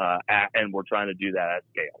entrepreneurs, and we're trying to do that at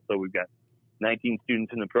scale. So we've got, 19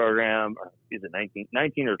 students in the program. Or is it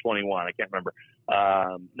 19 or 21? I can't remember.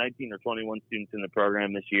 19 or 21 students in the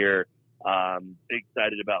program this year.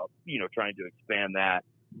 Excited about, trying to expand that,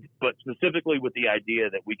 but specifically with the idea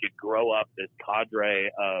that we could grow up this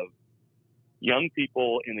cadre of young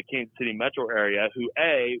people in the Kansas City metro area who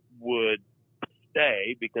would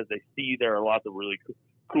stay because they see there are lots of really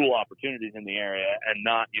cool opportunities in the area and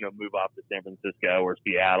not, move off to San Francisco or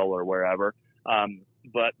Seattle or wherever.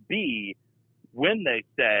 But B, when they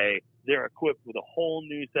stay, they're equipped with a whole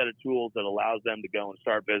new set of tools that allows them to go and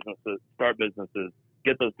start businesses,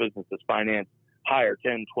 get those businesses financed, hire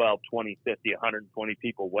 10, 12, 20, 50, 120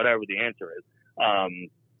 people, whatever the answer is,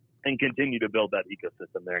 and continue to build that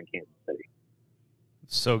ecosystem there in Kansas City.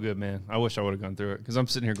 So good, man. I wish I would have gone through it because I'm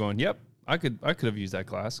sitting here going, yep, I could have used that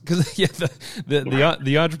class because the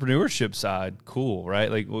entrepreneurship side, cool, right?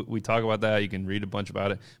 Like we talk about that. You can read a bunch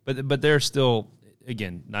about it, but they're still,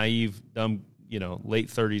 again, naive, dumb, late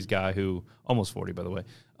 30s guy who almost 40, by the way,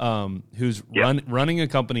 who's running a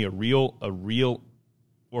company, a real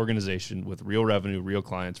organization with real revenue, real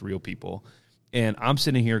clients, real people. And I'm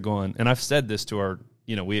sitting here going, and I've said this to our,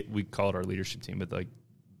 we call it our leadership team, but like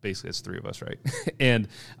basically it's three of us, right? And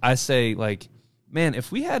I say, like, man,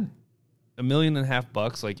 if we had $1.5 million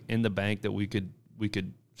like in the bank that we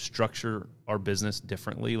could structure our business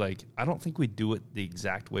differently, like I don't think we'd do it the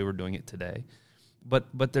exact way we're doing it today.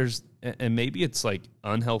 But there's, and maybe it's like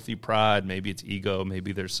unhealthy pride, maybe it's ego,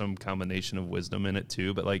 maybe there's some combination of wisdom in it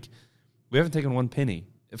too. But like we haven't taken one penny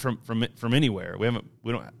from anywhere. We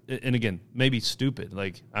don't, and again, maybe stupid.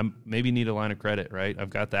 Like maybe need a line of credit, right? I've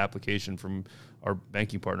got the application from our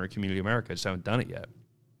banking partner, Community America. I just haven't done it yet.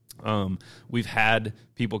 We've had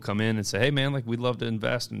people come in and say, hey man, like we'd love to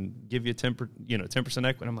invest and give you 10%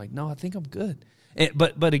 equity. I'm like, no, I think I'm good.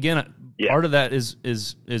 But again, part of that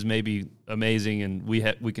is maybe amazing. And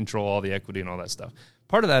we control all the equity and all that stuff.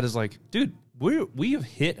 Part of that is like, dude, we have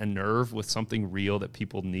hit a nerve with something real that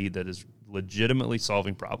people need that is legitimately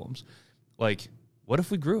solving problems. Like, what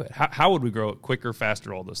if we grew it? How would we grow it quicker,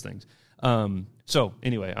 faster, all those things? So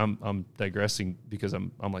anyway, I'm digressing because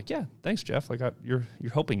I'm like, yeah, thanks, Jeff. Like you're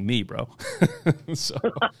helping me, bro. So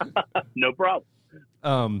no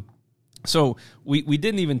problem. So we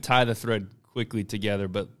didn't even tie the thread quickly together,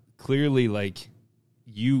 but clearly, like,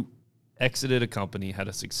 you exited a company, had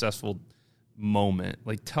a successful moment.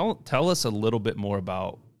 Like tell us a little bit more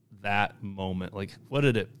about that moment. Like, what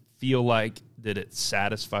did it feel like? Did it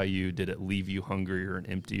satisfy you? Did it leave you hungrier and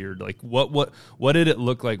emptier? Like what did it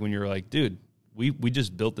look like when you were like, dude, we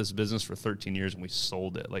just built this business for 13 years and we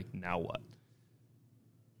sold it. Like, now what?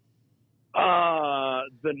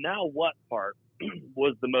 The now what part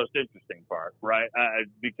was the most interesting part, right?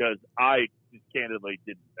 Because I just candidly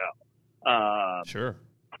didn't know. Sure.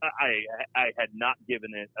 I had not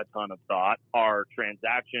given it a ton of thought. Our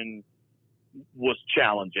transaction was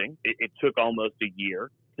challenging. It took almost a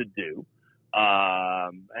year to do.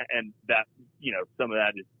 And that, some of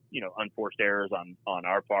that is, unforced errors on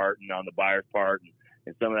our part and on the buyer's part.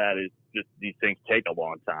 And some of that is just these things take a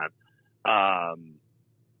long time.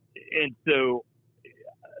 And so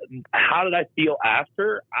how did I feel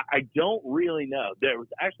after? I don't really know. There was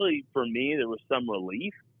actually, for me, there was some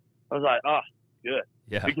relief. I was like, oh, good.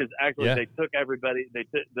 Yeah. Because actually they took everybody,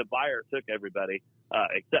 the buyer took everybody,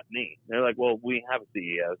 except me. They're like, well, we have a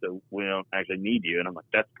CEO, so we don't actually need you. And I'm like,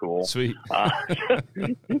 that's cool. Sweet.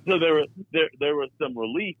 So there was some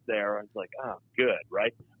relief there. I was like, oh, good.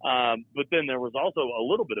 Right. But then there was also a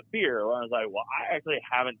little bit of fear where I was like, well, I actually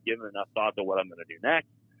haven't given enough thought to what I'm going to do next.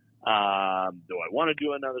 Do I want to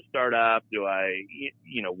do another startup? Do I,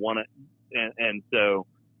 want to, and so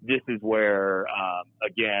this is where,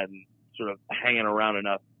 again, sort of hanging around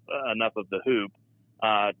enough of the hoop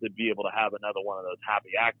to be able to have another one of those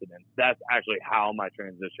happy accidents. That's actually how my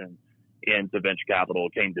transition into venture capital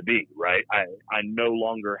came to be, right? I no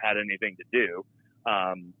longer had anything to do.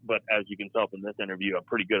 But as you can tell from this interview, I'm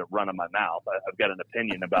pretty good at running my mouth. I've got an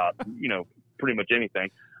opinion about, pretty much anything.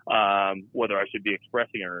 Whether I should be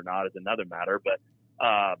expressing it or not is another matter, but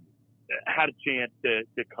had a chance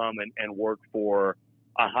to come and work for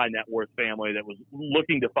a high net worth family that was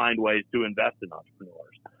looking to find ways to invest in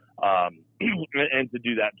entrepreneurs, and to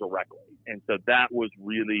do that directly. And so that was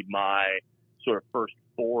really my sort of first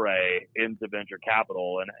foray into venture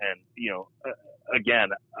capital. And again,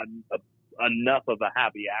 enough of a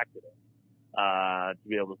happy accident, to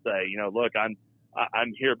be able to say, look, I'm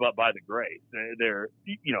here, but by the grace.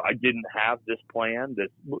 I didn't have this plan.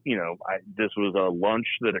 This was a lunch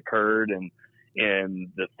that occurred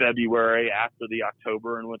in the February after the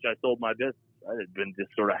October in which I sold my business. I had been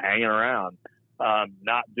just sort of hanging around,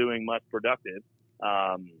 not doing much productive.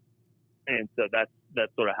 And so that's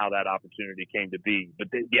sort of how that opportunity came to be. But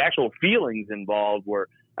the actual feelings involved were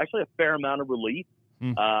actually a fair amount of relief.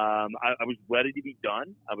 I was ready to be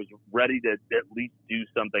done. I was ready to at least do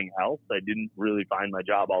something else. I didn't really find my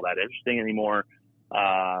job all that interesting anymore.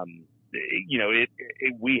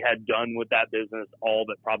 We had done with that business all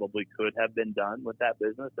that probably could have been done with that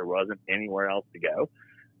business. There wasn't anywhere else to go.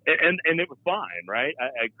 And it was fine, right?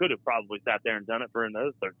 I could have probably sat there and done it for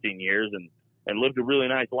another 13 years and lived a really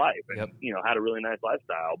nice life and, Yep. Had a really nice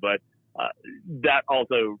lifestyle. But that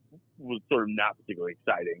also was sort of not particularly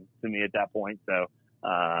exciting to me at that point. So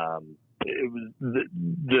it was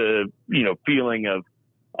the feeling of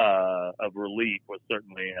relief was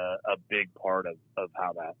certainly a big part of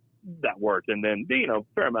how that worked. And then,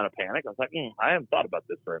 fair amount of panic. I was like, I haven't thought about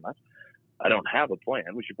this very much. I don't have a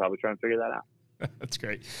plan. We should probably try and figure that out. That's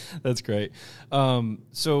great. That's great.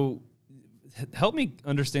 So help me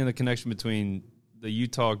understand the connection between the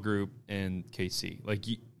Utah group and KC. Like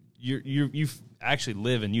you actually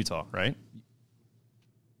live in Utah, right?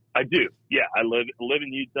 I do. Yeah. I live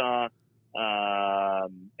in Utah,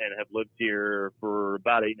 and have lived here for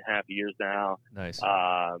about 8.5 years now. Nice.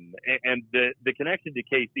 And the connection to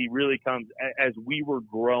KC really comes as we were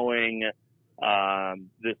growing,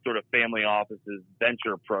 this sort of family office's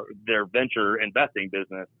their venture investing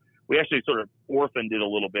business. We actually sort of orphaned it a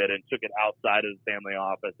little bit and took it outside of the family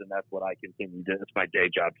office, and that's what I continue to. It's my day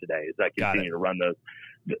job today. Is I continue to run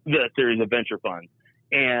the series of venture funds,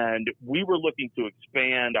 and we were looking to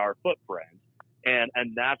expand our footprint, and a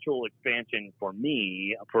natural expansion for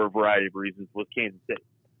me, for a variety of reasons, was Kansas City.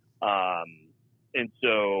 And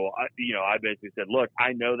so I basically said, look,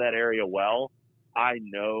 I know that area well. I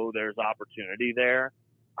know there's opportunity there.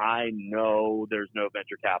 I know there's no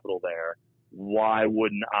venture capital there. Why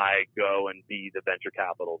wouldn't I go and be the venture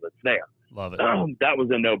capital that's there? Love it. That was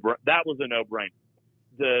a no-brainer.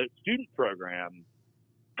 The student program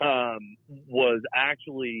was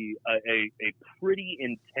actually a pretty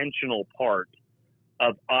intentional part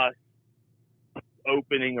of us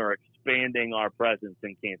opening or expanding our presence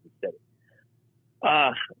in Kansas City.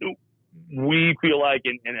 We feel like,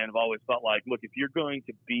 and have always felt like, look, if you're going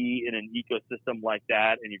to be in an ecosystem like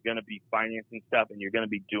that and you're going to be financing stuff and you're going to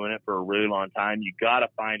be doing it for a really long time, you got to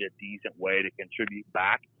find a decent way to contribute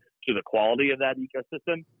back to the quality of that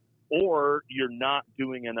ecosystem, or you're not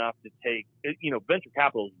doing enough to take, venture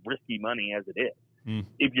capital is risky money as it is.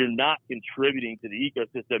 If you're not contributing to the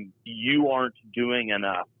ecosystem, you aren't doing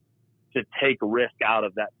enough to take risk out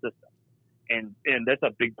of that system. And that's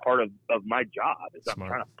a big part of my job is I'm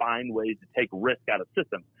trying to find ways to take risk out of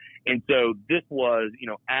systems. And so this was,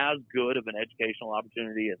 as good of an educational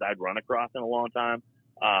opportunity as I'd run across in a long time.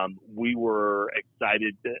 We were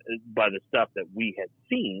excited by the stuff that we had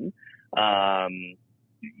seen,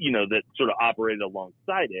 that sort of operated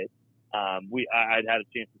alongside it. I'd had a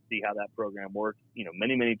chance to see how that program worked,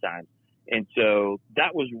 many, many times. And so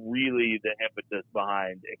that was really the impetus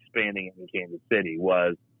behind expanding it in Kansas City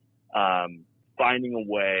was, finding a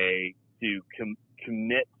way to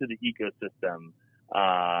commit to the ecosystem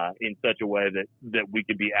in such a way that we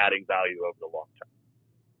could be adding value over the long term.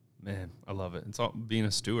 Man, I love it. It's all being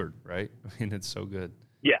a steward, right? I mean, it's so good.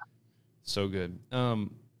 Yeah. So good.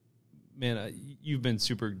 Man, you've been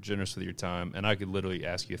super generous with your time, and I could literally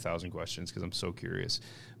ask you 1,000 questions because I'm so curious.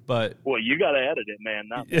 But well, you got to edit it, man.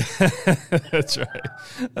 Not me. That's right.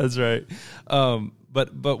 That's right.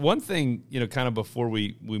 But one thing, kind of before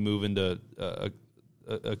we move into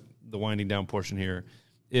the winding down portion here,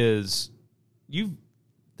 is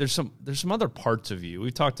there's some other parts of you.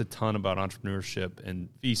 We've talked a ton about entrepreneurship and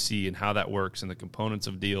VC and how that works and the components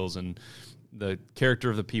of deals and the character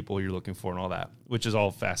of the people you're looking for and all that, which is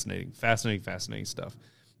all fascinating stuff.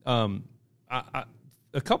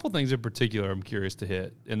 A couple things in particular I'm curious to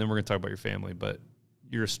hit, and then we're going to talk about your family, but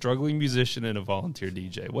you're a struggling musician and a volunteer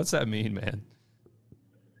DJ. What's that mean, man?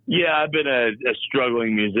 Yeah, I've been a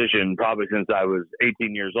struggling musician probably since I was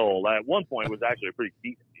 18 years old. I, at one point, was actually a pretty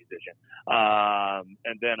decent musician.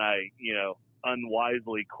 And then I,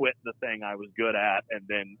 unwisely quit the thing I was good at and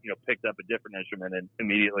then, picked up a different instrument and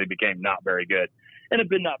immediately became not very good. And have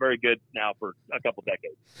been not very good now for a couple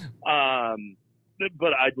decades.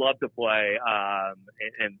 But I'd love to play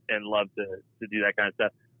and love to do that kind of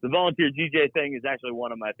stuff. The volunteer DJ thing is actually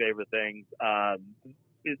one of my favorite things. I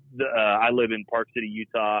live in Park City,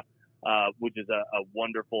 Utah, which is a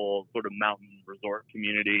wonderful sort of mountain resort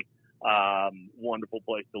community, wonderful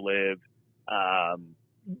place to live.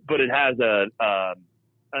 But it has a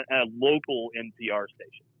local NPR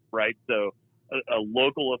station, right? So a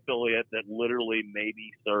local affiliate that literally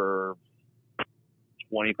maybe serves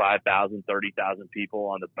 25,000, 30,000 people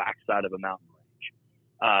on the backside of a mountain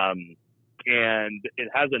range. and it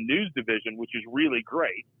has a news division, which is really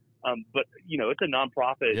great. But it's a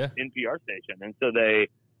nonprofit NPR station, and so they,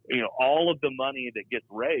 all of the money that gets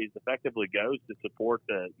raised effectively goes to support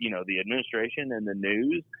the administration and the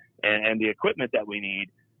news and the equipment that we need.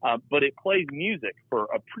 But it plays music for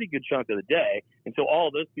a pretty good chunk of the day, and so all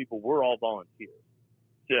of those people, we're all volunteers.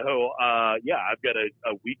 So I've got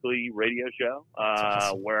a weekly radio show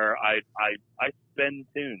awesome. where I spin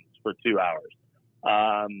tunes for 2 hours.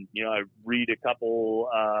 I read a couple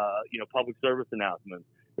public service announcements.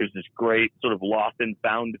 There's this great sort of lost and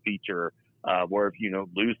found feature where if you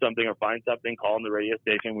lose something or find something, call in the radio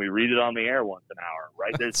station. We read it on the air once an hour,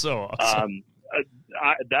 right? That's so awesome.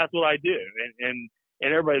 That's what I do, and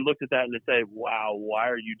everybody looks at that and they say, "Wow, why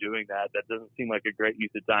are you doing that? That doesn't seem like a great use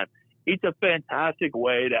of time." It's a fantastic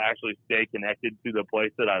way to actually stay connected to the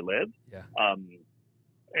place that I live. Yeah.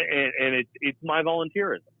 And it's my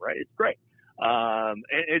volunteerism, right? It's great. And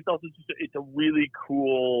it's also it's a really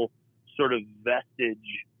cool sort of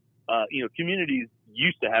vestige. Communities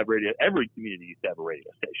used to have radio. Every community used to have a radio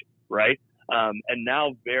station, right? And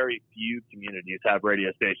now very few communities have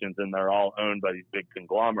radio stations, and they're all owned by these big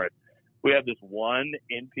conglomerates. We have this one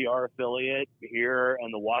NPR affiliate here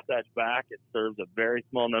on the Wasatch Back. It serves a very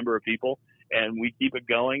small number of people, and we keep it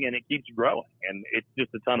going, and it keeps growing, and it's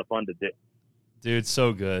just a ton of fun to do. Dude,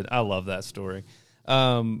 so good. I love that story.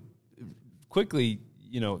 Quickly,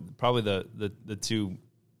 probably the two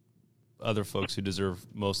other folks who deserve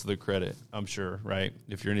most of the credit, I'm sure, right?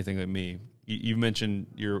 If you're anything like me, you mentioned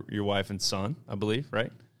your wife and son, I believe,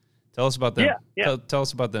 right? Tell us about them. Yeah. Tell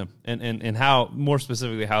us about them and how, more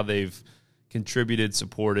specifically, how they've contributed,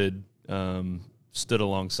 supported, stood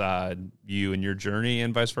alongside you in your journey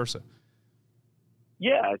and vice versa.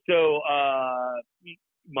 Yeah. So,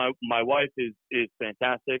 my wife is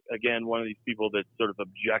fantastic. Again, one of these people that's sort of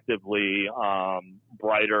objectively,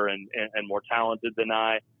 brighter and more talented than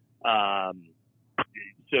I.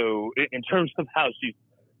 So in terms of how she's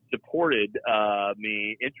supported,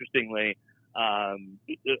 me, interestingly,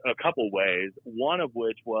 a couple ways. One of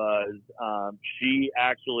which was she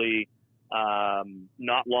actually,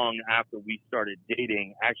 not long after we started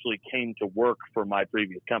dating, actually came to work for my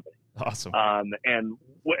previous company. Awesome. And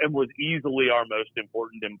was easily our most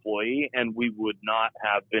important employee, and we would not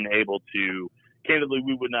have been able to, candidly,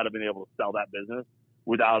 we would not have been able to sell that business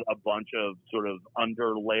without a bunch of sort of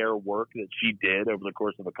underlayer work that she did over the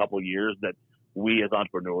course of a couple of years that we as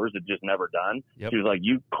entrepreneurs had just never done. Yep. She was like,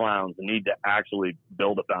 "You clowns need to actually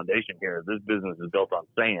build a foundation here. This business is built on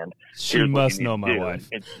sand." She must know my wife.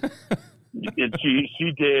 And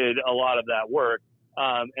she did a lot of that work.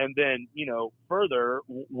 And then, further,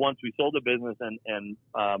 once we sold the business and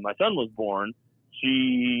my son was born,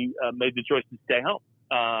 she made the choice to stay home.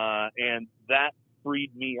 And that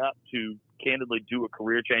freed me up to candidly do a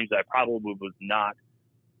career change that I probably was not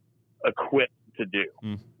equipped to do,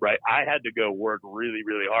 right? I had to go work really,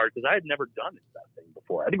 really hard because I had never done investing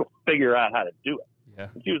before. I had to go figure out how to do it. Yeah.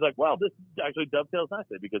 And she was like, "Well, this actually dovetails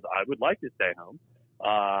nicely because I would like to stay home.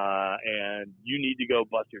 And you need to go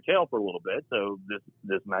bust your tail for a little bit. So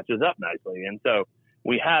this matches up nicely." And so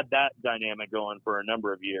we had that dynamic going for a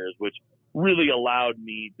number of years, which really allowed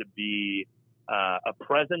me to be a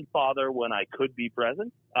present father when I could be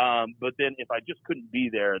present. But then if I just couldn't be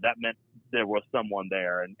there, that meant there was someone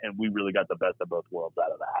there, and we really got the best of both worlds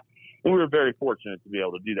out of that. And we were very fortunate to be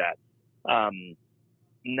able to do that.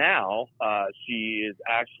 Now, she is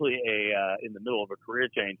actually in the middle of a career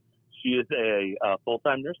change. She is a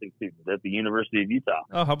full-time nursing student at the University of Utah.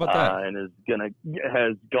 Oh, how about that? And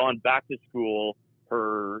has gone back to school.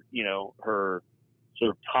 Her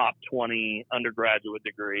sort of top 20 undergraduate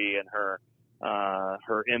degree and her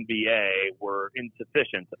MBA were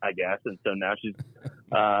insufficient, I guess. And so now she's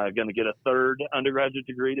going to get a third undergraduate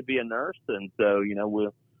degree to be a nurse. And so,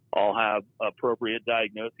 we'll all have appropriate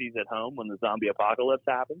diagnoses at home when the zombie apocalypse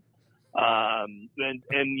happens. And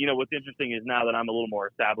what's interesting is now that I'm a little more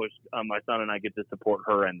established, my son and I get to support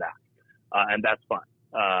her in that. And that's fun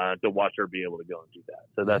to watch her be able to go and do that.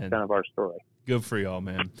 So that's kind of our story. Good for y'all,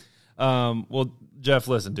 man. Well, Jeff,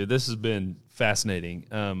 listen, dude, this has been fascinating.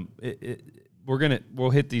 We'll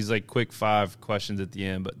hit these like quick 5 questions at the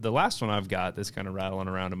end, but the last one I've got that's kind of rattling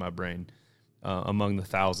around in my brain, among the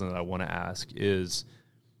 1,000 that I want to ask, is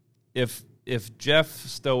if Jeff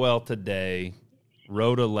Stowell today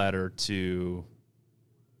wrote a letter to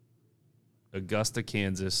Augusta,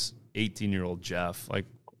 Kansas, 18-year-old Jeff, like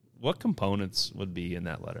what components would be in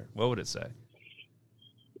that letter? What would it say?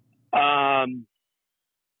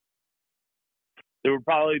 There would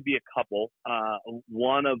probably be a couple.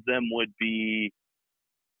 One of them would be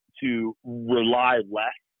to rely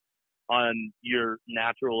less on your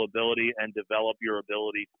natural ability and develop your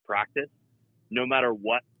ability to practice, no matter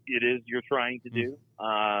what it is you're trying to do.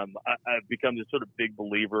 I've become this sort of big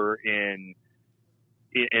believer in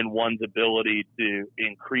one's ability to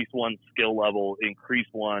increase one's skill level, increase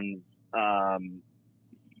one's,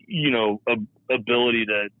 ability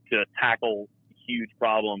to tackle huge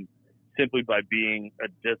problems simply by being a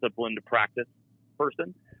disciplined practice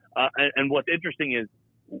person. And what's interesting is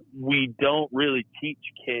we don't really teach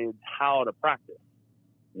kids how to practice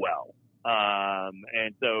well.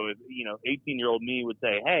 And so, 18-year-old me would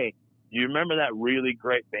say, hey, do you remember that really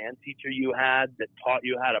great band teacher you had that taught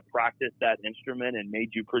you how to practice that instrument and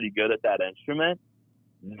made you pretty good at that instrument?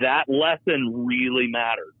 That lesson really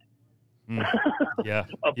mattered. Yeah.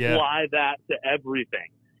 Apply that to everything.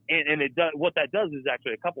 And it does, what that does is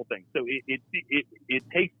actually a couple things. So it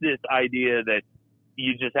takes this idea that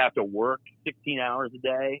you just have to work 16 hours a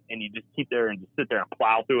day and you just keep there and just sit there and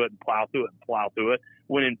plow through it and plow through it and plow through it,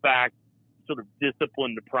 when in fact sort of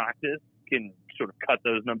disciplined practice can sort of cut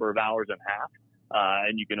those number of hours in half,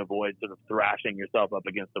 and you can avoid sort of thrashing yourself up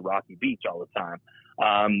against the rocky beach all the time.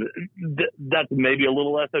 That's maybe a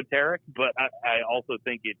little esoteric, but I also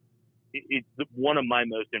think it's one of my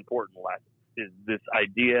most important lessons, is this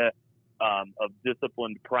idea of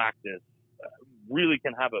disciplined practice really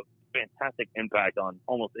can have a fantastic impact on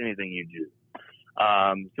almost anything you do.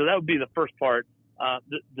 So that would be the first part.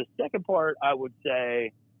 The second part, I would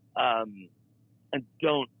say, and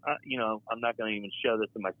don't, I'm not going to even show this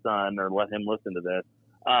to my son or let him listen to this,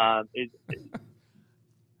 is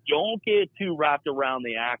don't get too wrapped around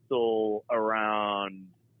the axle around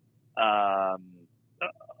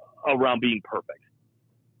being perfect,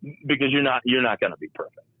 because you're not going to be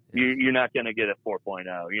perfect. You're not going to get a 4.0.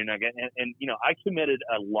 You're not going, and I committed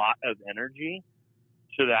a lot of energy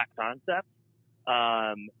to that concept,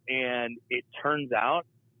 and it turns out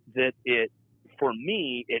that for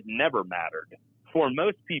me, it never mattered. For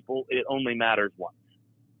most people, it only matters once,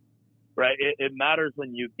 right? It matters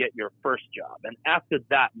when you get your first job, and after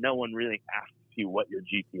that, no one really asks you what your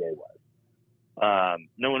GPA was.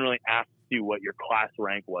 No one really asks you what your class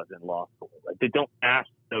rank was in law school. Like, they don't ask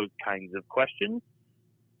those kinds of questions.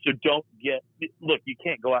 So look, you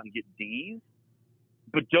can't go out and get D's,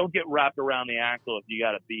 but don't get wrapped around the axle if you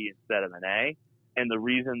got a B instead of an A. And the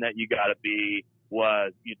reason that you got a B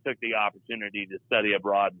was you took the opportunity to study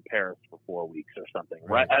abroad in Paris for 4 weeks or something,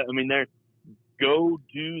 right? I mean, go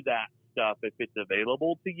do that stuff if it's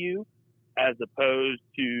available to you, as opposed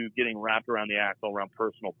to getting wrapped around the axle around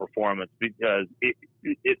personal performance, because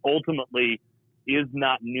it ultimately is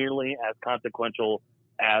not nearly as consequential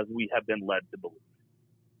as we have been led to believe.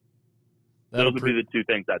 Those would be the two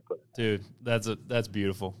things I'd put in. Dude, that's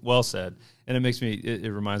beautiful. Well said. And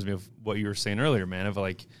it reminds me of what you were saying earlier, man, of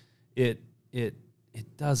like, it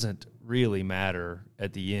doesn't really matter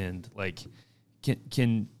at the end. Like,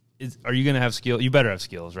 are you going to have skill? You better have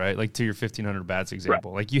skills, right? Like, to your 1,500 bats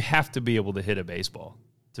example, right. Like, you have to be able to hit a baseball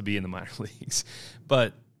to be in the minor leagues.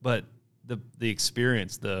 But the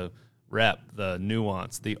experience, the rep, the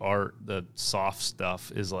nuance, the art, the soft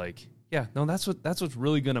stuff is like, yeah, no, that's what's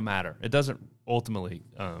really going to matter. It doesn't ultimately.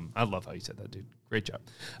 I love how you said that, dude. Great job.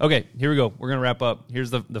 Okay, here we go. We're going to wrap up.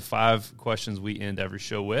 Here's the 5 questions we end every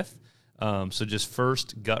show with. So just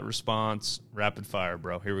first, gut response, rapid fire,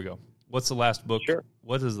 bro. Here we go. What's the last book? Sure.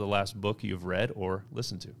 What is the last book you've read or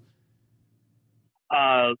listened to?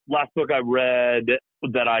 Last book I read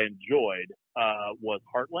that I enjoyed was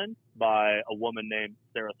Heartland by a woman named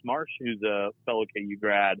Sarah Smarsh, who's a fellow KU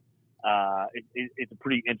grad. It's a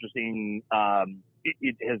pretty interesting,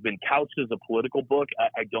 it has been couched as a political book.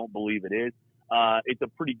 I don't believe it is. It's a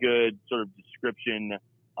pretty good sort of description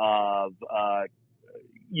of,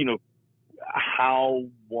 how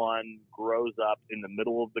one grows up in the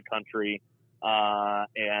middle of the country,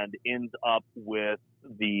 and ends up with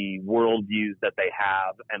the worldviews that they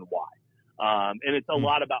have and why. And it's a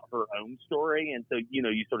lot about her own story. And so,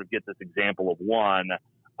 you sort of get this example of one.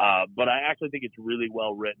 But I actually think it's really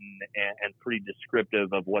well written and pretty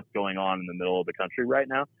descriptive of what's going on in the middle of the country right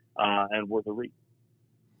now, and worth a read.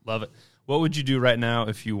 Love it. What would you do right now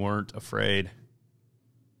if you weren't afraid?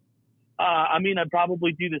 I'd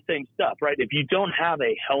probably do the same stuff, right? If you don't have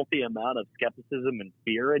a healthy amount of skepticism and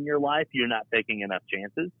fear in your life, you're not taking enough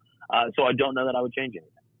chances. So I don't know that I would change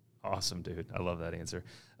anything. Awesome, dude. I love that answer.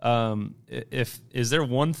 Is there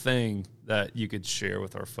one thing that you could share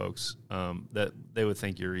with our folks that they would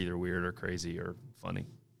think you're either weird or crazy or funny?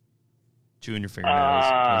 Chewing your fingernails,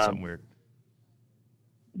 doing something weird.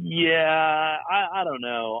 Yeah, I don't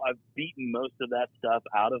know. I've beaten most of that stuff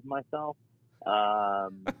out of myself.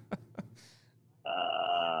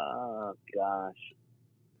 Gosh.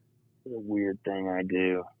 a weird thing I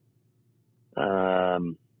do.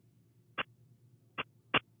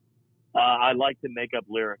 I like to make up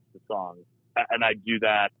lyrics to songs, and I do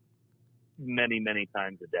that many, many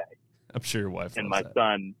times a day. I'm sure your wife And loves my that.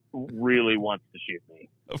 son really wants to shoot me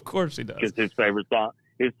Of course he does. because his favorite song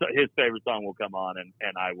will come on, and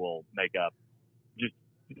I will make up just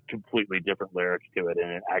completely different lyrics to it,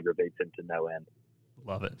 and it aggravates him to no end.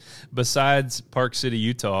 Love it. Besides Park City,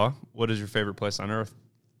 Utah, what is your favorite place on earth?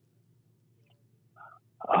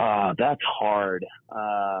 That's hard.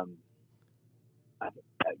 I've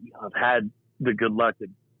had the good luck to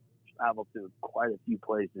travel to quite a few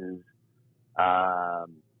places.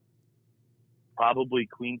 Probably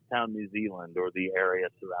Queenstown, New Zealand, or the area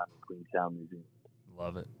surrounding Queenstown, New Zealand.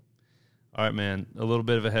 Love it. All right, man. A little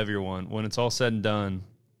bit of a heavier one. When it's all said and done,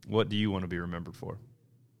 what do you want to be remembered for?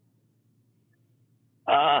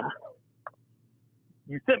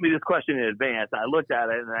 You sent me this question in advance. I looked at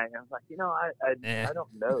it and I was like, I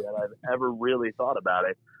don't know that I've ever really thought about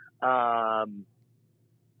it. I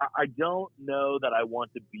don't know that I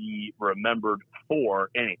want to be remembered for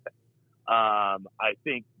anything. I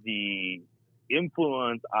think the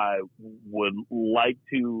influence I would like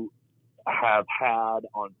to have had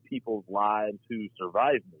on people's lives who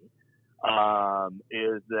survived me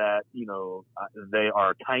is that, they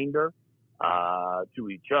are kinder to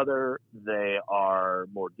each other. They are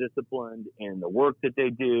more disciplined in the work that they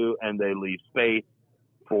do, and they leave space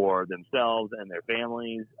for themselves and their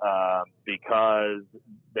families because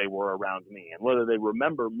they were around me. And whether they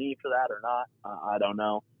remember me for that or not, I don't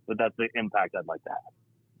know. But that's the impact I'd like to have.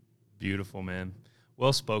 Beautiful, man.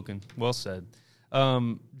 Well spoken. Well said.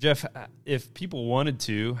 Jeff, if people wanted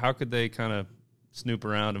to, how could they kind of snoop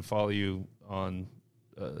around and follow you on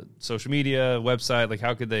social media, website? Like,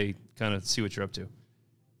 how could they kind of see what you're up to?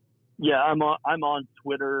 Yeah, I'm on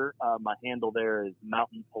Twitter. My handle there is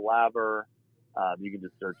Mountain Palaver. You can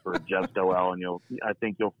just search for Jeff Stowell, and I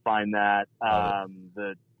think you'll find that.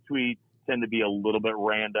 The tweets tend to be a little bit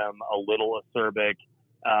random, a little acerbic,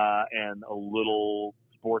 and a little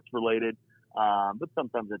sports related. But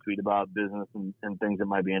sometimes I tweet about business and things that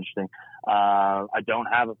might be interesting. I don't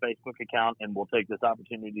have a Facebook account, and we'll take this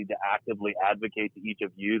opportunity to actively advocate to each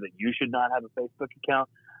of you that you should not have a Facebook account.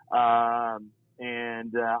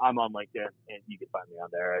 And I'm on LinkedIn, and you can find me on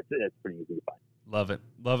there. It's pretty easy to find. Love it,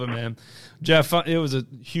 man. Jeff, it was a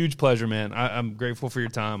huge pleasure, man. I'm grateful for your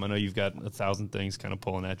time. I know you've got 1,000 things kind of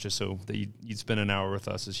pulling at you, so that you'd spend an hour with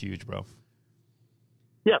us is huge, bro.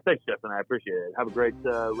 Yeah, thanks, Jeff, and I appreciate it. Have a great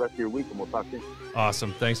rest of your week, and we'll talk soon.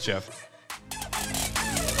 Awesome. Thanks, Jeff.